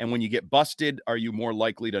 And when you get busted, are you more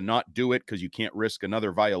likely to not do it because you can't risk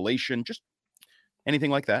another violation? Just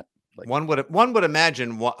anything like that. One would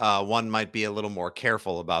imagine one might be a little more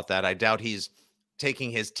careful about that. I doubt he's taking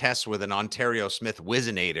his tests with an Ontario Smith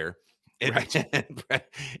Wizinator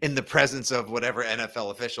in the presence of whatever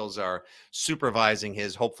NFL officials are supervising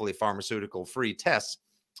his hopefully pharmaceutical-free tests.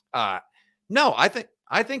 No, I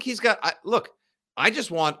think he's got. Look, I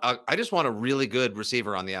just want a really good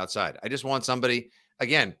receiver on the outside. I just want somebody.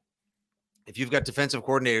 Again, if you've got defensive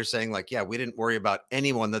coordinators saying like, "Yeah, we didn't worry about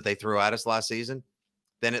anyone that they threw at us last season,"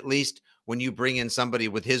 then at least when you bring in somebody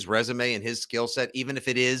with his resume and his skill set, even if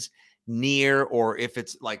it is near or if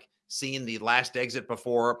it's like seeing the last exit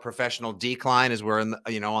before professional decline, as we're in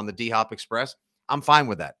the, on the D-Hop Express, I'm fine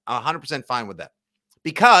with that. 100% fine with that.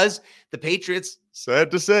 Because the Patriots, sad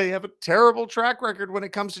to say, have a terrible track record when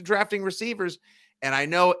it comes to drafting receivers. And I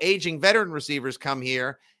know aging veteran receivers come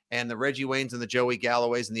here, and the Reggie Waynes and the Joey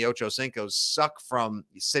Galloways and the Ocho Cincos suck from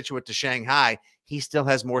Situate to Shanghai. He still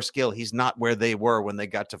has more skill. He's not where they were when they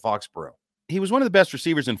got to Foxborough. He was one of the best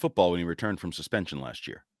receivers in football when he returned from suspension last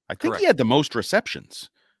year. I think he had the most receptions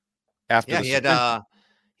after the suspension.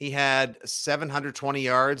 He had 720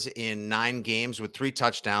 yards in 9 games with 3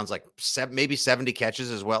 touchdowns, like maybe 70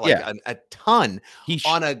 catches as well. Like a ton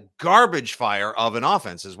on a garbage fire of an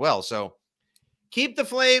offense as well. So keep the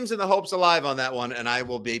flames and the hopes alive on that one, and I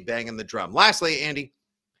will be banging the drum. Lastly, Andy,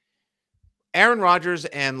 Aaron Rodgers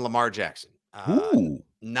and Lamar Jackson.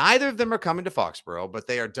 Neither of them are coming to Foxborough, but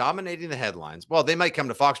they are dominating the headlines. Well, they might come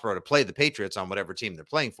to Foxborough to play the Patriots on whatever team they're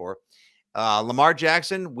playing for. Lamar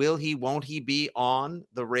Jackson, won't he be on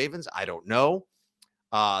the Ravens? I don't know.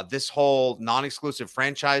 This whole non-exclusive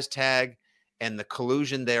franchise tag and the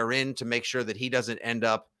collusion therein to make sure that he doesn't end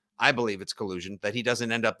up, I believe it's collusion, that he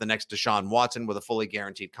doesn't end up the next Deshaun Watson with a fully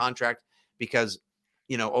guaranteed contract because,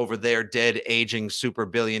 over their dead, aging super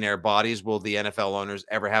billionaire bodies, will the NFL owners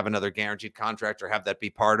ever have another guaranteed contract or have that be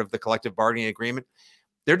part of the collective bargaining agreement?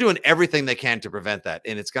 They're doing everything they can to prevent that.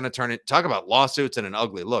 And it's going to talk about lawsuits and an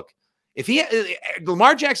ugly look. If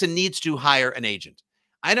Lamar Jackson needs to hire an agent.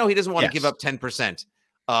 I know he doesn't want to give up 10%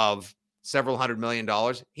 of several $100 million.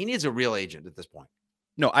 He needs a real agent at this point.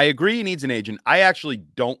 No, I agree he needs an agent. I actually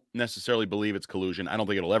don't necessarily believe it's collusion. I don't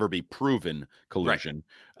think it'll ever be proven collusion.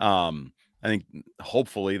 Right. I think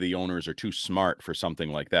hopefully the owners are too smart for something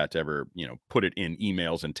like that to ever, put it in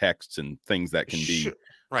emails and texts and things that can be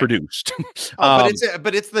produced.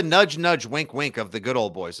 But it's the nudge, nudge, wink, wink of the good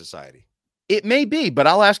old boy society. It may be, but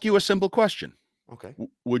I'll ask you a simple question. Okay.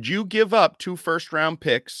 Would you give up 2 first-round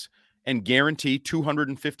picks and guarantee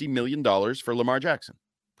 $250 million for Lamar Jackson?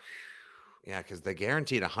 Yeah, because they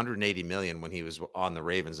guaranteed $180 million when he was on the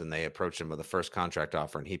Ravens, and they approached him with a first contract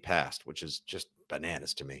offer, and he passed, which is just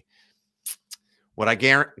bananas to me. Would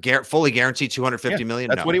I fully guarantee $250 million?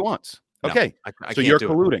 That's what he wants. No, okay, I so you're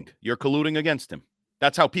colluding. You're colluding against him.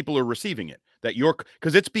 That's how people are receiving it.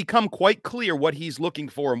 Because it's become quite clear what he's looking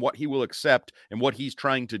for and what he will accept and what he's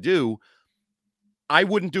trying to do. I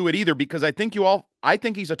wouldn't do it either because I think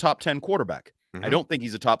he's a top 10 quarterback. Mm-hmm. I don't think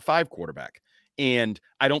he's a top 5 quarterback. And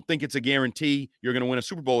I don't think it's a guarantee you're going to win a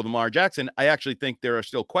Super Bowl with Lamar Jackson. I actually think there are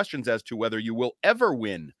still questions as to whether you will ever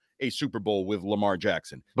win a Super Bowl with Lamar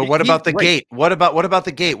Jackson. But what about the gate? What about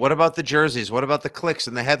the gate? What about the jerseys? What about the clicks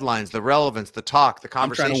and the headlines, the relevance, the talk, the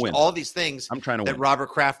conversation, all these things that Robert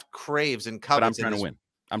Kraft craves and covets? But I'm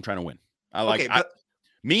trying to win.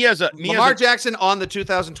 Lamar Jackson on the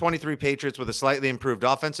 2023 Patriots with a slightly improved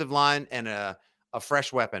offensive line and a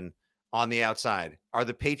fresh weapon on the outside. Are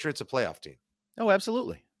the Patriots a playoff team? Oh,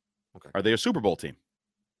 absolutely. Okay. Are they a Super Bowl team?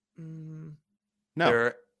 No.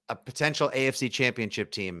 They're a potential AFC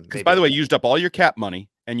championship team. Because, by the way, you used up all your cap money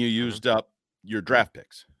and you used up your draft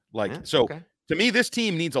picks. To me, this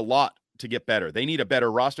team needs a lot to get better. They need a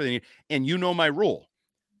better roster. And you know my rule,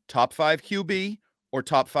 top 5 QB or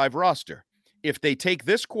top 5 roster. If they take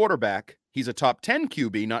this quarterback, he's a top 10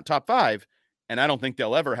 QB, not top 5. And I don't think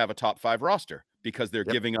they'll ever have a top 5 roster because they're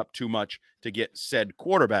giving up too much to get said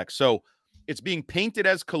quarterback. So it's being painted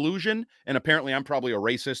as collusion, and apparently I'm probably a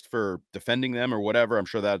racist for defending them or whatever. I'm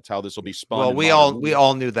sure that's how this will be spun. Well, we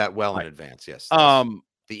all knew that well in advance. Yes. The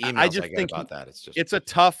emails I get about that. It's a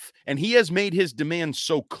tough, and he has made his demands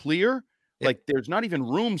so clear. There's not even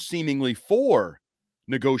room seemingly for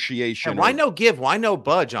negotiation. And why no give? Why no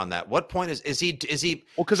budge on that? What point is he?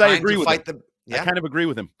 Well, because I agree with him. I kind of agree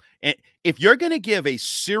with him. And if you're going to give a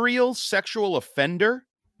serial sexual offender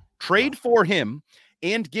trade for him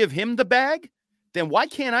and give him the bag, then why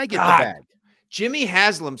can't I get the bag? Jimmy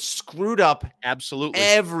Haslam screwed up absolutely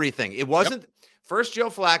everything. It wasn't first. Joe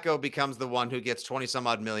Flacco becomes the one who gets 20 some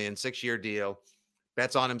odd million, 6-year deal,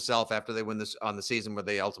 bets on himself after they win this on the season where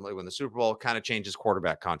they ultimately win the Super Bowl, kind of changes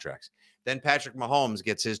quarterback contracts. Then Patrick Mahomes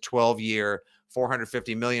gets his 12-year,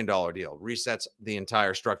 $450 million deal, resets the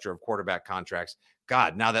entire structure of quarterback contracts.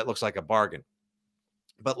 God, now that looks like a bargain.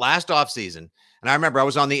 But last offseason, and I remember I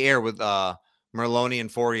was on the air with Merloni and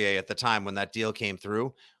Fourier at the time when that deal came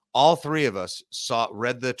through. All 3 of us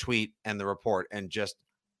read the tweet and the report, and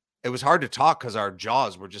it was hard to talk because our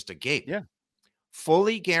jaws were just agape. Yeah.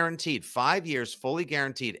 Fully guaranteed, 5 years, fully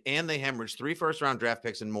guaranteed, and they hemorrhaged 3 first-round draft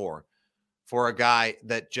picks and more for a guy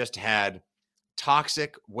that just had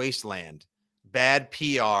toxic wasteland, bad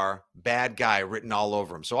PR, bad guy written all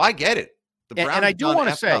over him. So I get it. And I do want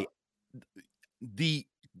to say, the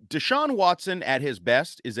Deshaun Watson at his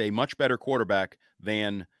best is a much better quarterback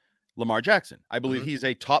than Lamar Jackson. I believe he's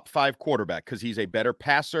a top 5 quarterback because he's a better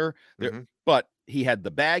passer, but he had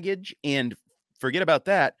the baggage, and forget about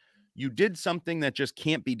that. You did something that just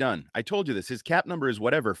can't be done. I told you this. His cap number is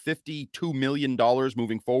 $52 million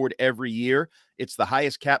moving forward every year. It's the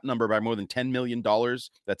highest cap number by more than $10 million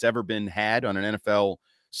that's ever been had on an NFL,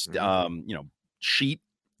 sheet.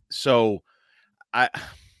 So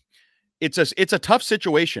it's a tough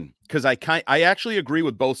situation because I actually agree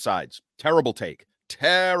with both sides. Terrible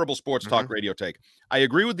sports talk radio take. I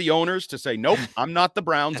agree with the owners to say, nope, I'm not the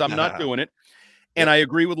Browns. I'm not doing it. And I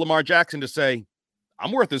agree with Lamar Jackson to say,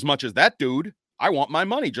 I'm worth as much as that dude. I want my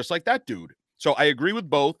money just like that dude. So I agree with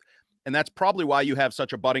both. And that's probably why you have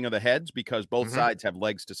such a butting of the heads, because both sides have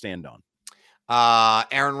legs to stand on.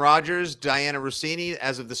 Aaron Rodgers, Diana Rossini,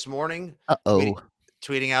 as of this morning,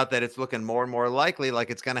 tweeting out that it's looking more and more likely like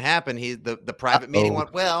it's going to happen. The private meeting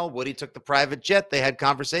went well. Woody took the private jet. They had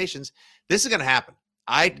conversations. This is going to happen.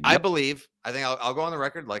 I believe, I think I'll go on the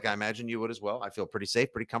record like I imagine you would as well. I feel pretty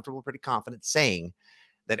safe, pretty comfortable, pretty confident saying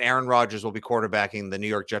that Aaron Rodgers will be quarterbacking the New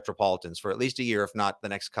York Jetropolitans for at least a year, if not the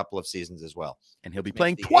next couple of seasons as well. And he'll be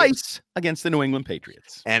playing twice against the New England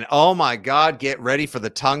Patriots. And oh my God, get ready for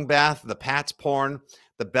the tongue bath, the Pats porn,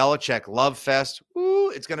 the Belichick love fest.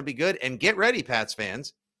 Ooh, it's going to be good. And get ready, Pats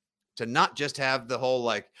fans, to not just have the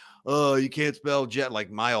whole oh, you can't spell jet,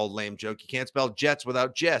 like my old lame joke. You can't spell Jets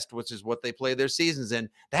without jest, which is what they play their seasons in.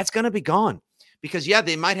 That's going to be gone because, yeah,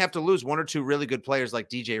 they might have to lose one or two really good players like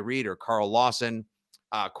DJ Reed or Carl Lawson,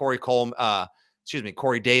 Corey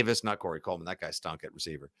Davis, not Corey Coleman. That guy stunk at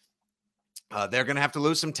receiver. They're going to have to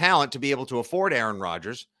lose some talent to be able to afford Aaron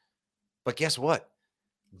Rodgers. But guess what?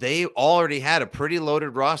 They already had a pretty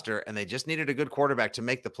loaded roster, and they just needed a good quarterback to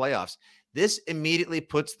make the playoffs. This immediately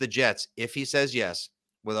puts the Jets, if he says yes,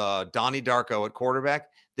 with Donnie Darko at quarterback,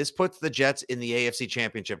 this puts the Jets in the AFC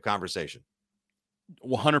Championship conversation.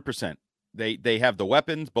 100%. They have the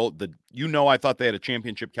weapons, I thought they had a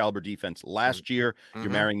championship caliber defense last year. You're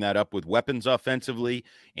marrying that up with weapons offensively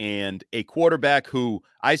and a quarterback who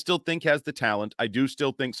I still think has the talent. I do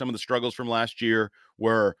still think some of the struggles from last year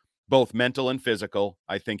were both mental and physical.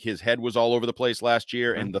 I think his head was all over the place last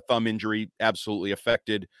year, and the thumb injury absolutely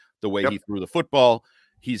affected the way he threw the football.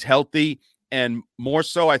 He's healthy. And more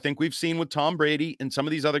so, I think we've seen with Tom Brady and some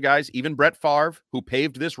of these other guys, even Brett Favre, who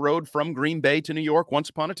paved this road from Green Bay to New York once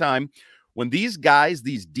upon a time. When these guys,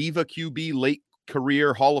 these diva QB, late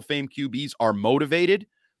career Hall of Fame QBs are motivated,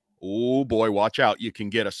 oh boy, watch out. You can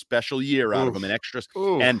get a special year out of them, an extra.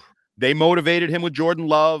 And they motivated him with Jordan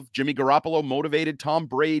Love. Jimmy Garoppolo motivated Tom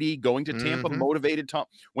Brady. Going to Tampa motivated Tom.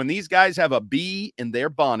 When these guys have a bee in their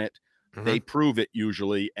bonnet, they prove it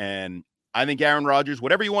usually. And I think Aaron Rodgers,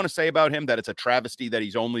 whatever you want to say about him, that it's a travesty that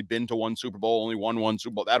he's only been to one Super Bowl, only won one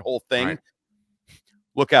Super Bowl, that whole thing.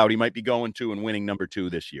 Look out. He might be going to and winning number 2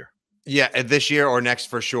 this year. Yeah, this year or next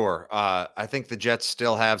for sure. I think the Jets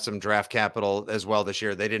still have some draft capital as well this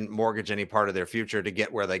year. They didn't mortgage any part of their future to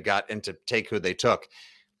get where they got and to take who they took.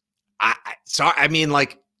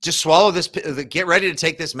 Just swallow this. Get ready to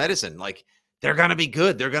take this medicine. Like, they're going to be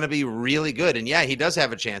good. They're going to be really good. And yeah, he does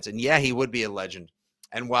have a chance. And yeah, he would be a legend.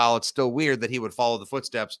 And while it's still weird that he would follow the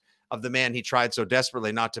footsteps of the man he tried so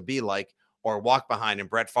desperately not to be like or walk behind in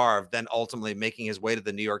Brett Favre, then ultimately making his way to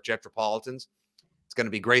the New York Jetropolitans, it's going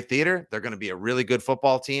to be great theater. They're going to be a really good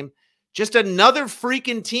football team. Just another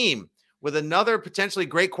freaking team with another potentially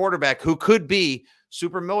great quarterback who could be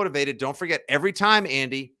super motivated. Don't forget, every time,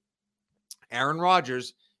 Andy, Aaron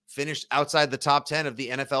Rodgers finished outside the top 10 of the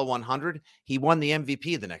NFL 100, he won the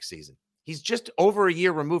MVP the next season. He's just over a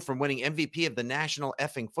year removed from winning MVP of the National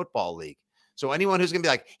Effing Football League. So anyone who's going to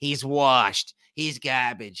be like, he's washed, he's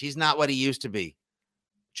garbage, he's not what he used to be,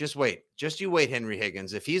 just wait. Just you wait, Henry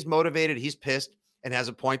Higgins. If he's motivated, he's pissed, and has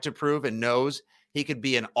a point to prove and knows he could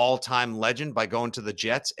be an all-time legend by going to the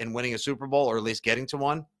Jets and winning a Super Bowl, or at least getting to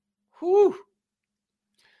one. Whew.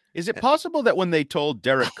 Is it possible that when they told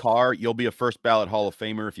Derek Carr, you'll be a first ballot Hall of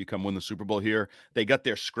Famer if you come win the Super Bowl here, they got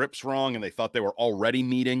their scripts wrong and they thought they were already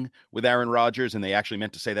meeting with Aaron Rodgers and they actually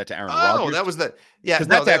meant to say that to Aaron Rodgers? Oh, that was because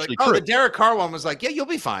that's actually true. The Derek Carr one was like, yeah, you'll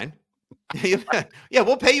be fine. Yeah,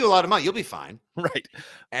 we'll pay you a lot of money. You'll be fine. Right.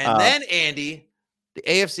 And then, Andy, the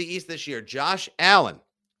AFC East this year, Josh Allen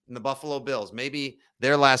and the Buffalo Bills, maybe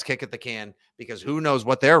their last kick at the can, because who knows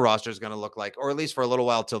what their roster is going to look like, or at least for a little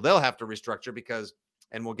while till they'll have to restructure because,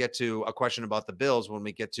 and we'll get to a question about the Bills when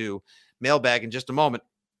we get to mailbag in just a moment.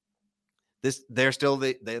 They're still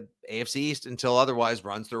the AFC East until otherwise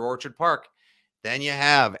runs through Orchard Park. Then you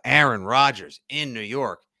have Aaron Rodgers in New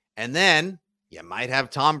York. And then you might have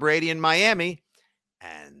Tom Brady in Miami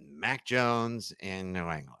and Mac Jones in New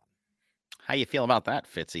England. How you feel about that,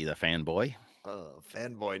 Fitzy, the fanboy?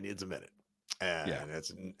 Fanboy needs a minute. And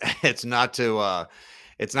it's not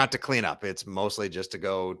to clean up. It's mostly just to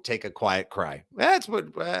go take a quiet cry. That's what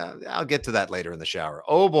I'll get to that later in the shower.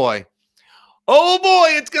 Oh boy,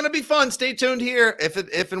 it's going to be fun. Stay tuned here.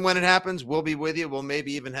 If and when it happens, we'll be with you. We'll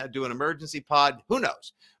maybe even do an emergency pod. Who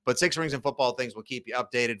knows? But Six Rings and Football Things will keep you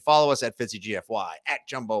updated. Follow us at FitzyGFY, at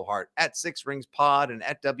Jumbo Hart, at Six Rings Pod, and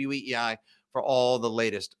at WEEI for all the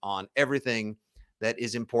latest on everything that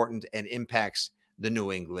is important and impacts the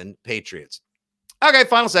New England Patriots. Okay,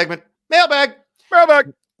 final segment. Mailbag.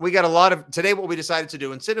 We got a lot of today. What we decided to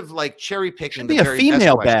do, instead of like cherry picking, be a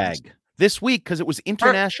female bag this week because it was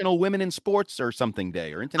International Women in Sports or something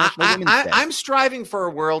day, or International Women's Day. I'm striving for a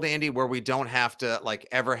world, Andy, where we don't have to like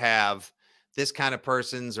ever have this kind of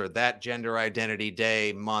person's or that gender identity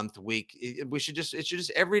day, month, week. It should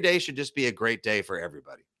just every day should just be a great day for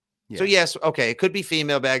everybody. Yeah. So yes, okay, it could be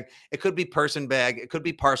female bag, it could be person bag, it could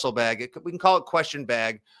be parcel bag, we can call it question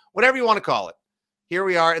bag, whatever you want to call it. Here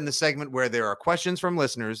we are in the segment where there are questions from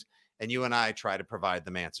listeners, and you and I try to provide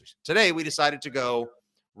them answers. Today, we decided to go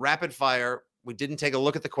rapid fire. We didn't take a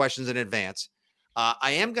look at the questions in advance.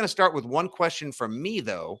 I am going to start with one question from me,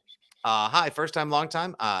 though. Hi, first time, long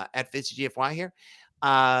time, at FitzyGFY here.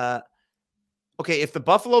 Okay, if the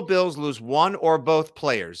Buffalo Bills lose one or both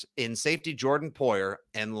players in safety Jordan Poyer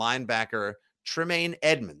and linebacker Tremaine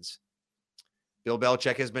Edmonds, Bill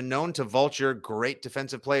Belichick has been known to vulture great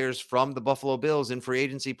defensive players from the Buffalo Bills in free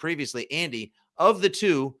agency previously. Andy, of the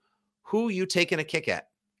two, who you taking a kick at?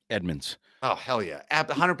 Edmonds. Oh, hell yeah.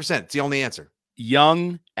 100%. It's the only answer.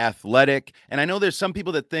 Young, athletic. And I know there's some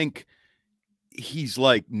people that think he's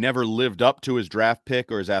like never lived up to his draft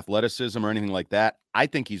pick or his athleticism or anything like that. I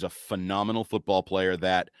think he's a phenomenal football player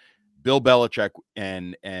that Bill Belichick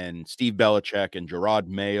and Steve Belichick and Gerard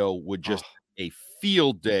Mayo would just a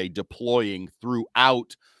field day deploying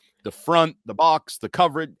throughout the front, the box, the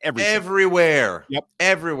coverage, everything. Everywhere. Yep.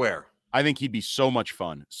 Everywhere. I think he'd be so much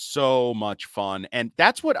fun. So much fun. And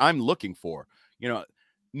that's what I'm looking for. You know,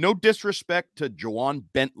 no disrespect to Juwan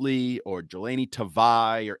Bentley or Jelani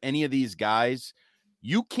Tavai or any of these guys.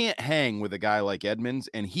 You can't hang with a guy like Edmonds,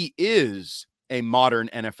 and he is a modern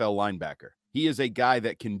NFL linebacker. He is a guy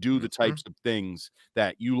that can do the types of things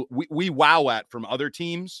that we wow at from other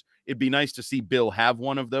teams. It'd be nice to see Bill have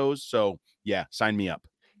one of those. So, yeah, sign me up.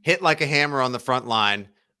 Hit like a hammer on the front line,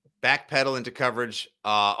 backpedal into coverage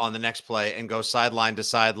on the next play, and go sideline to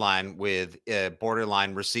sideline with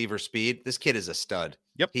borderline receiver speed. This kid is a stud.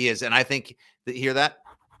 Yep. He is. And I think, hear that?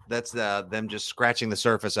 That's them just scratching the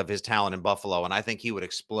surface of his talent in Buffalo. And I think he would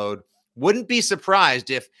explode. Wouldn't be surprised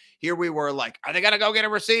if here we were like, are they going to go get a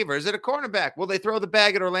receiver? Is it a cornerback? Will they throw the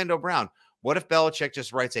bag at Orlando Brown? What if Belichick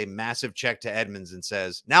just writes a massive check to Edmonds and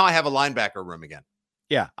says, now I have a linebacker room again?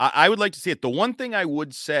 Yeah, I would like to see it. The one thing I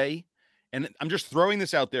would say, and I'm just throwing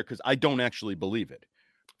this out there because I don't actually believe it.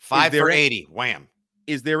 5 for 80. Wham.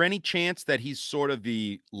 Is there any chance that he's sort of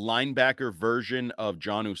the linebacker version of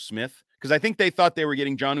Jonnu Smith? Because I think they thought they were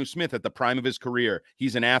getting Jonnu Smith at the prime of his career.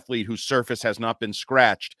 He's an athlete whose surface has not been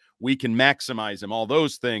scratched. We can maximize him, all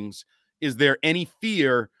those things. Is there any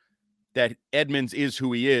fear that Edmonds is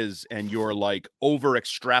who he is and you're like over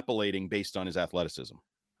extrapolating based on his athleticism?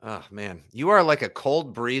 Oh, man. You are like a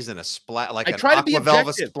cold breeze and a splash, like I an try to be Aquavelva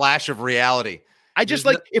objective. Splash of reality. I just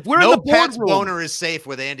There's like, if we're no in the Pat's boardroom. boner is safe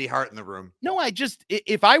with Andy Hart in the room. No,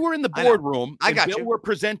 if I were in the boardroom and got Bill you. were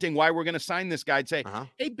presenting why we're going to sign this guy, I'd say,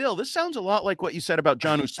 hey, Bill, this sounds a lot like what you said about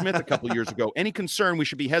Jonnu Smith a couple years ago. Any concern we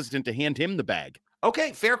should be hesitant to hand him the bag?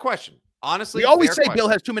 Okay, fair question. Honestly, we always fair say question. Bill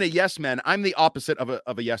has too many yes men. I'm the opposite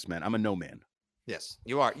of a yes man. I'm a no man. Yes,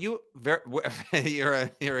 you are. You're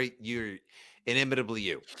inimitably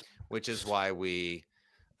you, which is why we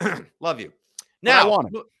love you. Now, I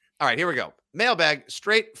want him. All right, here we go. Mailbag,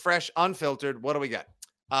 straight, fresh, unfiltered. What do we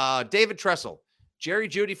got? David Tressel, Jerry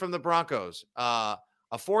Jeudy from the Broncos, a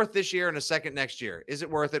fourth this year and a second next year. Is it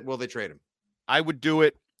worth it? Will they trade him? I would do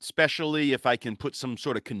it, especially if I can put some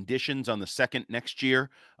sort of conditions on the second next year.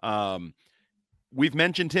 We've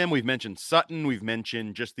mentioned him. We've mentioned Sutton. We've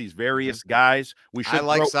mentioned just these various guys. I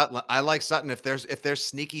like Sutton. I like Sutton. If there's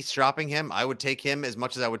sneaky shopping him, I would take him as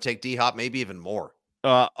much as I would take D-Hop, maybe even more.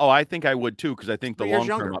 I think I would too, because I think the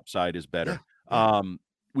long-term upside is better. Yeah.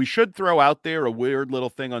 We should throw out there a weird little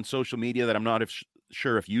thing on social media that I'm not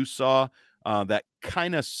sure if you saw, that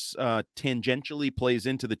kind of tangentially plays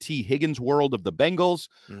into the T. Higgins world of the Bengals.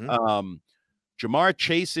 Jamar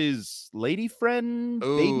Chase's lady friend,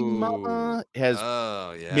 baby mama, has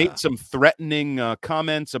made some threatening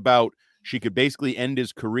comments about she could basically end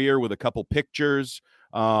his career with a couple pictures,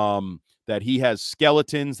 that he has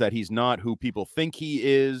skeletons, that he's not who people think he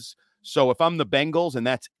is. So if I'm the Bengals and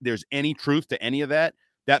there's any truth to any of that,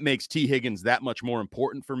 that makes T. Higgins that much more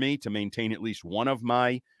important for me to maintain at least one of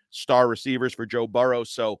my star receivers for Joe Burrow.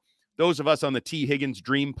 So those of us on the T. Higgins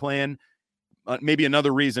dream plan, maybe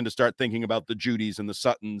another reason to start thinking about the Judys and the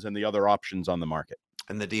Suttons and the other options on the market.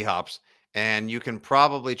 And the D-Hops. And you can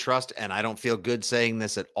probably trust, and I don't feel good saying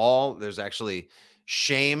this at all. There's actually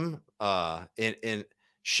shame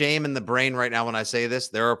shame in the brain right now when I say this.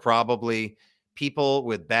 There are probably people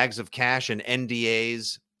with bags of cash and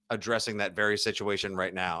NDAs addressing that very situation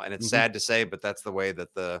right now. And it's sad to say, but that's the way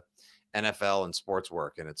that the NFL and sports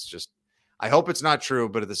work. And it's just, I hope it's not true,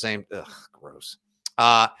 but at the same, gross.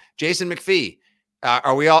 Jason McPhee,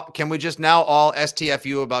 can we just now all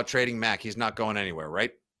STFU about trading Mac? He's not going anywhere,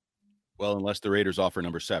 right? Well, unless the Raiders offer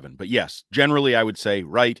number 7, but yes, generally I would say,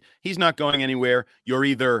 right. He's not going anywhere. You're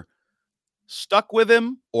either stuck with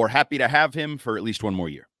him or happy to have him for at least one more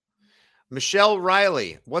year. Michelle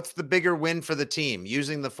Riley, what's the bigger win for the team?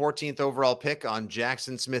 Using the 14th overall pick on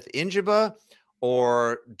Jackson Smith-Njigba,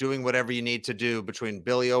 or doing whatever you need to do between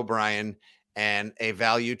Billy O'Brien and a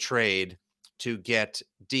value trade to get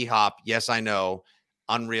D-Hop? Yes, I know.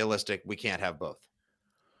 Unrealistic. We can't have both.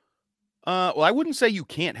 Well, I wouldn't say you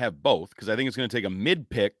can't have both, because I think it's going to take a mid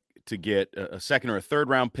pick to get a second or a third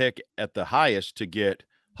round pick at the highest to get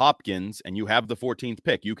Hopkins, and you have the 14th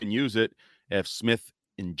pick. You can use it if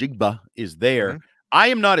Smith-Njigba is there. I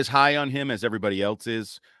am not as high on him as everybody else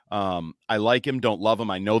is. I like him, don't love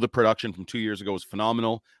him. I know the production from 2 years ago was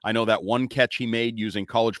phenomenal. I know that one catch he made using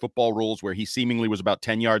college football rules where he seemingly was about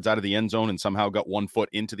 10 yards out of the end zone and somehow got 1 foot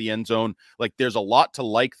into the end zone. Like, there's a lot to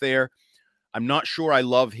like there. I'm not sure I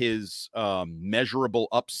love his measurable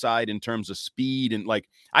upside in terms of speed. And like,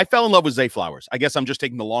 I fell in love with Zay Flowers. I guess I'm just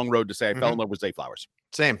taking the long road to say I fell in love with Zay Flowers.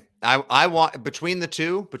 Same. I want between the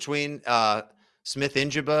two, between Smith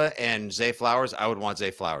Injaba and Zay Flowers, I would want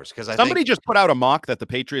Zay Flowers because somebody just put out a mock that the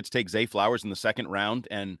Patriots take Zay Flowers in the second round,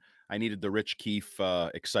 and I needed the Rich Keefe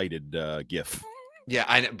excited gif.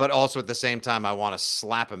 Yeah, but also at the same time, I want to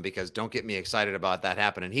slap him because don't get me excited about that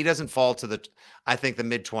happening. He doesn't fall to I think the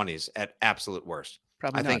mid-20s at absolute worst.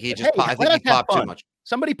 Probably I not, think he but just, hey, I think he popped too much.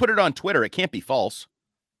 Somebody put it on Twitter. It can't be false.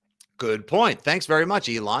 Good point. Thanks very much,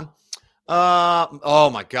 Elon. Oh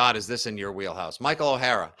my God, is this in your wheelhouse? Michael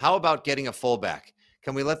O'Hara, how about getting a fullback?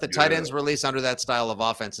 Can we let the tight ends release under that style of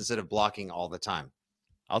offense instead of blocking all the time?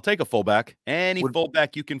 I'll take a fullback. Any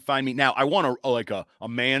fullback you can find me. Now, I want a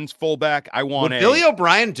man's fullback. Would Billy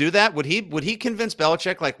O'Brien do that? Would he convince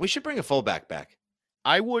Belichick, like, we should bring a fullback back?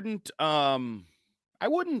 I wouldn't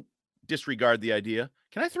disregard the idea.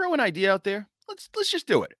 Can I throw an idea out there? Let's just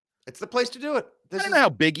do it. It's the place to do it. I don't know how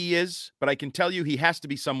big he is, but I can tell you he has to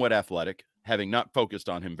be somewhat athletic, having not focused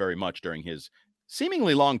on him very much during his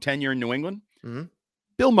seemingly long tenure in New England. Mm-hmm.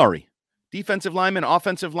 Bill Murray, defensive lineman,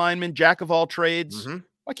 offensive lineman, jack of all trades. Mm-hmm.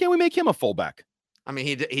 Why can't we make him a fullback? I mean,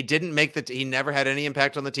 he didn't make he never had any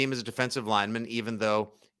impact on the team as a defensive lineman, even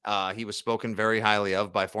though he was spoken very highly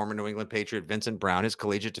of by former New England Patriot Vincent Brown, his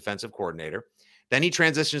collegiate defensive coordinator. Then he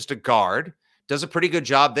transitions to guard, does a pretty good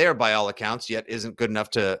job there by all accounts, yet isn't good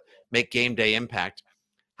enough to make game day impact.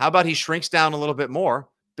 How about he shrinks down a little bit more?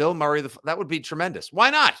 Bill Murray, that would be tremendous.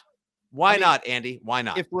 Why not? Why not, Andy? Why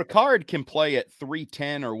not? If Ricard can play at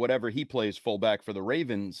 310 or whatever he plays fullback for the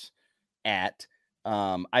Ravens at,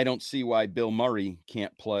 I don't see why Bill Murray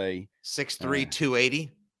can't play 6'3",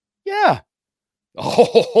 280. Yeah.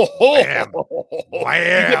 Wham. You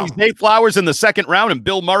get Zay Flowers in the second round and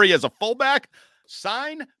Bill Murray as a fullback.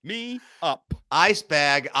 Sign me up. Ice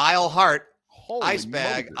bag, Isle Heart. Holy Ice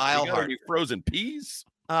bag, Moses. Isle Heart. Any frozen peas?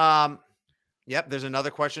 Yep. There's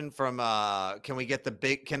another question from can we get the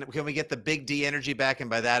big D energy back? And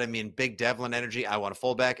by that I mean Big Devlin energy. I want a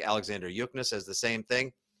fullback. Alexander Yukna says the same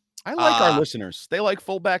thing. I like our listeners. They like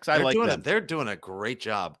fullbacks. I like them. They're doing a great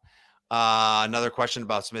job. Another question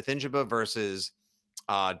about Smith Injaba versus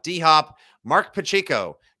D-Hop. Mark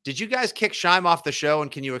Pacheco. Did you guys kick Scheim off the show? And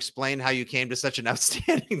can you explain how you came to such an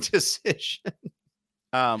outstanding decision?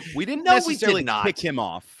 We didn't necessarily kick him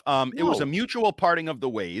off. It was a mutual parting of the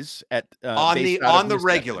ways at on the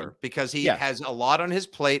regular because he has a lot on his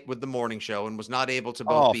plate with the morning show and was not able to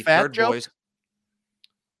both be third voice.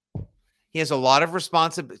 He has a lot of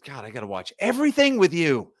responsibility. God, I got to watch everything with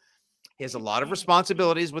you. He has a lot of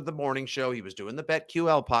responsibilities with the morning show. He was doing the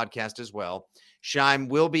BetQL podcast as well. Scheim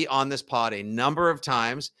will be on this pod a number of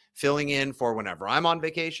times, filling in for whenever I'm on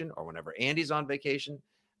vacation or whenever Andy's on vacation.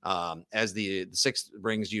 As the Six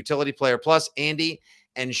Rings Utility Player Plus, Andy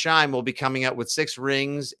and Scheim will be coming out with Six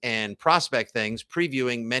Rings and prospect things,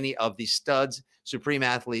 previewing many of the studs, supreme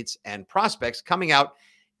athletes, and prospects coming out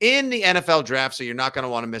in the NFL draft. So you're not going to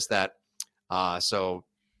want to miss that. So,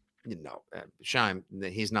 Scheim,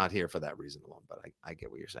 he's not here for that reason alone, but I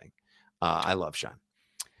get what you're saying. I love Scheim.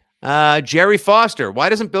 Jerry Foster, why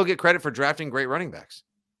doesn't Bill get credit for drafting great running backs?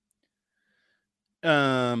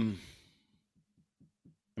 I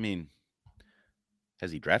mean,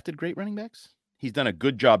 has he drafted great running backs? He's done a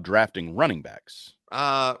good job drafting running backs.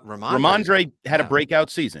 Ramondre had a breakout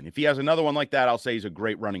season. If he has another one like that, I'll say he's a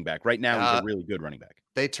great running back. Right now, he's a really good running back.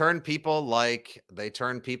 They turn people like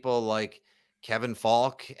Kevin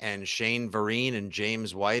Falk and Shane Vereen and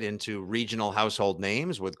James White into regional household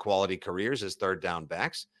names with quality careers as third down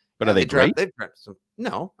backs. But are they great?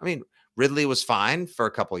 No, I mean, Ridley was fine for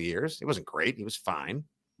a couple of years. He wasn't great. He was fine.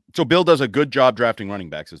 So Bill does a good job drafting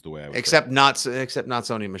running backs is the way I would except not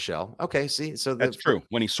Sony Michel. Okay, see, so that's true.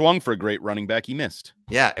 When he swung for a great running back, he missed.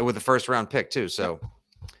 Yeah, with the first round pick too. So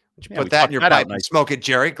put that in your pipe and smoke it,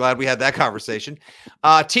 Jerry. Glad we had that conversation.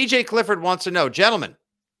 TJ Clifford wants to know, gentlemen.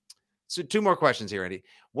 So 2 more questions here, Andy.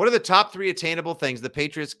 What are the top 3 attainable things the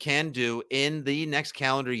Patriots can do in the next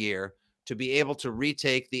calendar year to be able to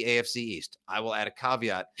retake the AFC East? I will add a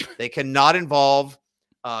caveat. They cannot involve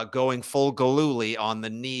going full Galooly on the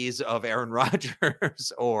knees of Aaron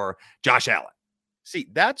Rodgers or Josh Allen. See,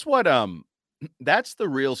 that's what that's the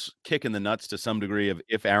real kick in the nuts to some degree of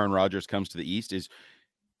if Aaron Rodgers comes to the East is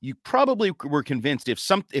you probably were convinced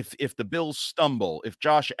if the Bills stumble, if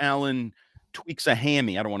Josh Allen tweaks a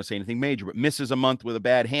hammy. I don't want to say anything major, but misses a month with a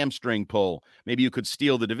bad hamstring pull. Maybe you could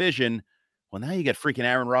steal the division. Well, now you get freaking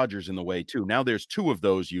Aaron Rodgers in the way too. Now there's 2 of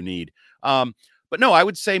those you need. But no, I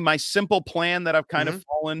would say my simple plan that I've kind of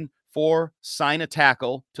fallen for, sign a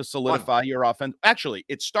tackle to solidify your offense. Actually,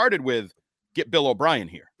 it started with get Bill O'Brien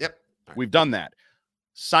here. Yep. We've done that.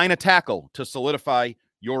 Sign a tackle to solidify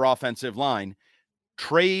your offensive line.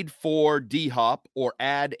 Trade for D-Hop or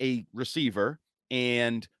add a receiver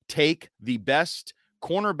and take the best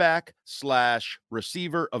cornerback /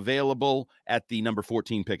 receiver available at the number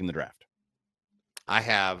 14 pick in the draft. I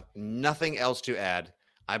have nothing else to add.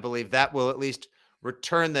 I believe that will at least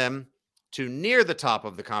return them to near the top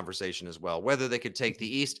of the conversation as well. Whether they could take the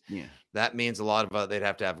East, that means a lot of they'd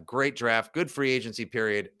have to have a great draft, good free agency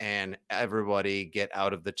period, and everybody get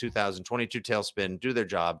out of the 2022 tailspin, do their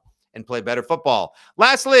job, and play better football.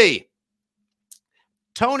 Lastly,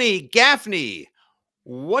 Tony Gaffney,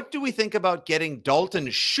 what do we think about getting Dalton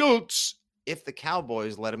Schultz if the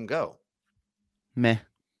Cowboys let him go? Meh.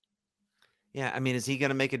 Yeah, I mean, is he going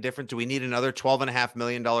to make a difference? Do we need another $12.5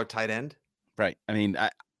 million tight end? Right. I mean,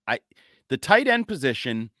 the tight end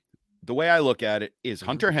position, the way I look at it is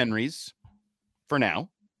Hunter Henry's for now,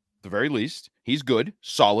 the very least. He's good,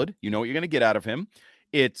 solid. You know what you're going to get out of him.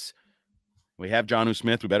 We have Jonnu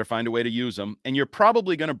Smith. We better find a way to use him. And you're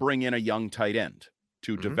probably going to bring in a young tight end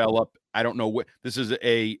to develop. I don't know what this is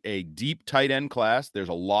a deep tight end class. There's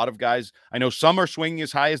a lot of guys. I know some are swinging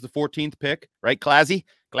as high as the 14th pick, right? Clazy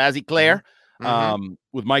Claire,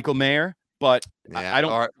 with Michael Mayer, but I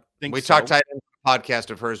don't think we talked tight end podcast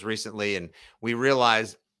of hers recently, and we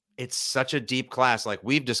realized it's such a deep class. Like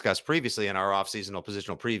we've discussed previously in our off-seasonal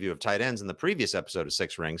positional preview of tight ends in the previous episode of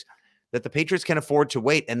Six Rings, that the Patriots can afford to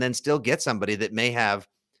wait and then still get somebody that may have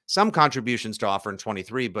some contributions to offer in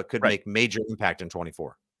 23, but could make major impact in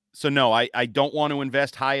 24. So no, I don't want to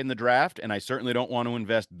invest high in the draft, and I certainly don't want to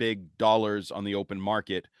invest big dollars on the open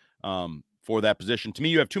market for that position. To me,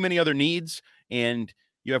 you have too many other needs, and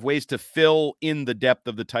you have ways to fill in the depth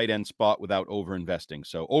of the tight end spot without overinvesting.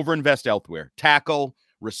 So overinvest elsewhere. Tackle,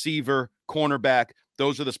 receiver, cornerback,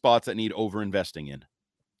 those are the spots that need overinvesting in.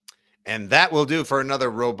 And that will do for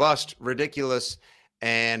another robust, ridiculous,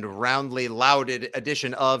 and roundly lauded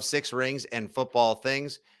edition of Six Rings and Football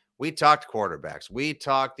Things. We talked quarterbacks. We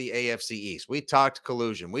talked the AFC East. We talked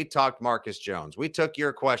collusion. We talked Marcus Jones. We took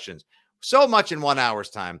your questions. So much in 1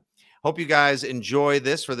 hour's time. Hope you guys enjoy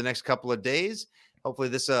this for the next couple of days. Hopefully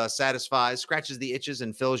this satisfies, scratches the itches,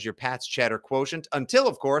 and fills your Pat's chatter quotient. Until,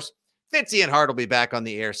 of course, Fitzy and Hart will be back on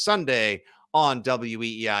the air Sunday on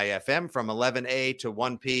WEEI-FM from 11A to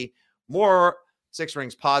 1P. More Six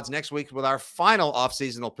Rings pods next week with our final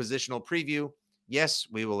off-seasonal positional preview. Yes,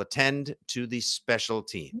 we will attend to the special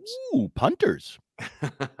teams. Ooh, punters.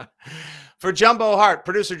 For Jumbo Hart,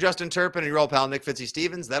 producer Justin Turpin, and your old pal Nick Fitzy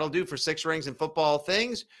Stevens, that'll do for Six Rings and Football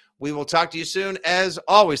Things. We will talk to you soon. As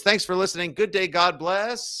always, thanks for listening. Good day. God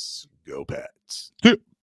bless. Go Pats.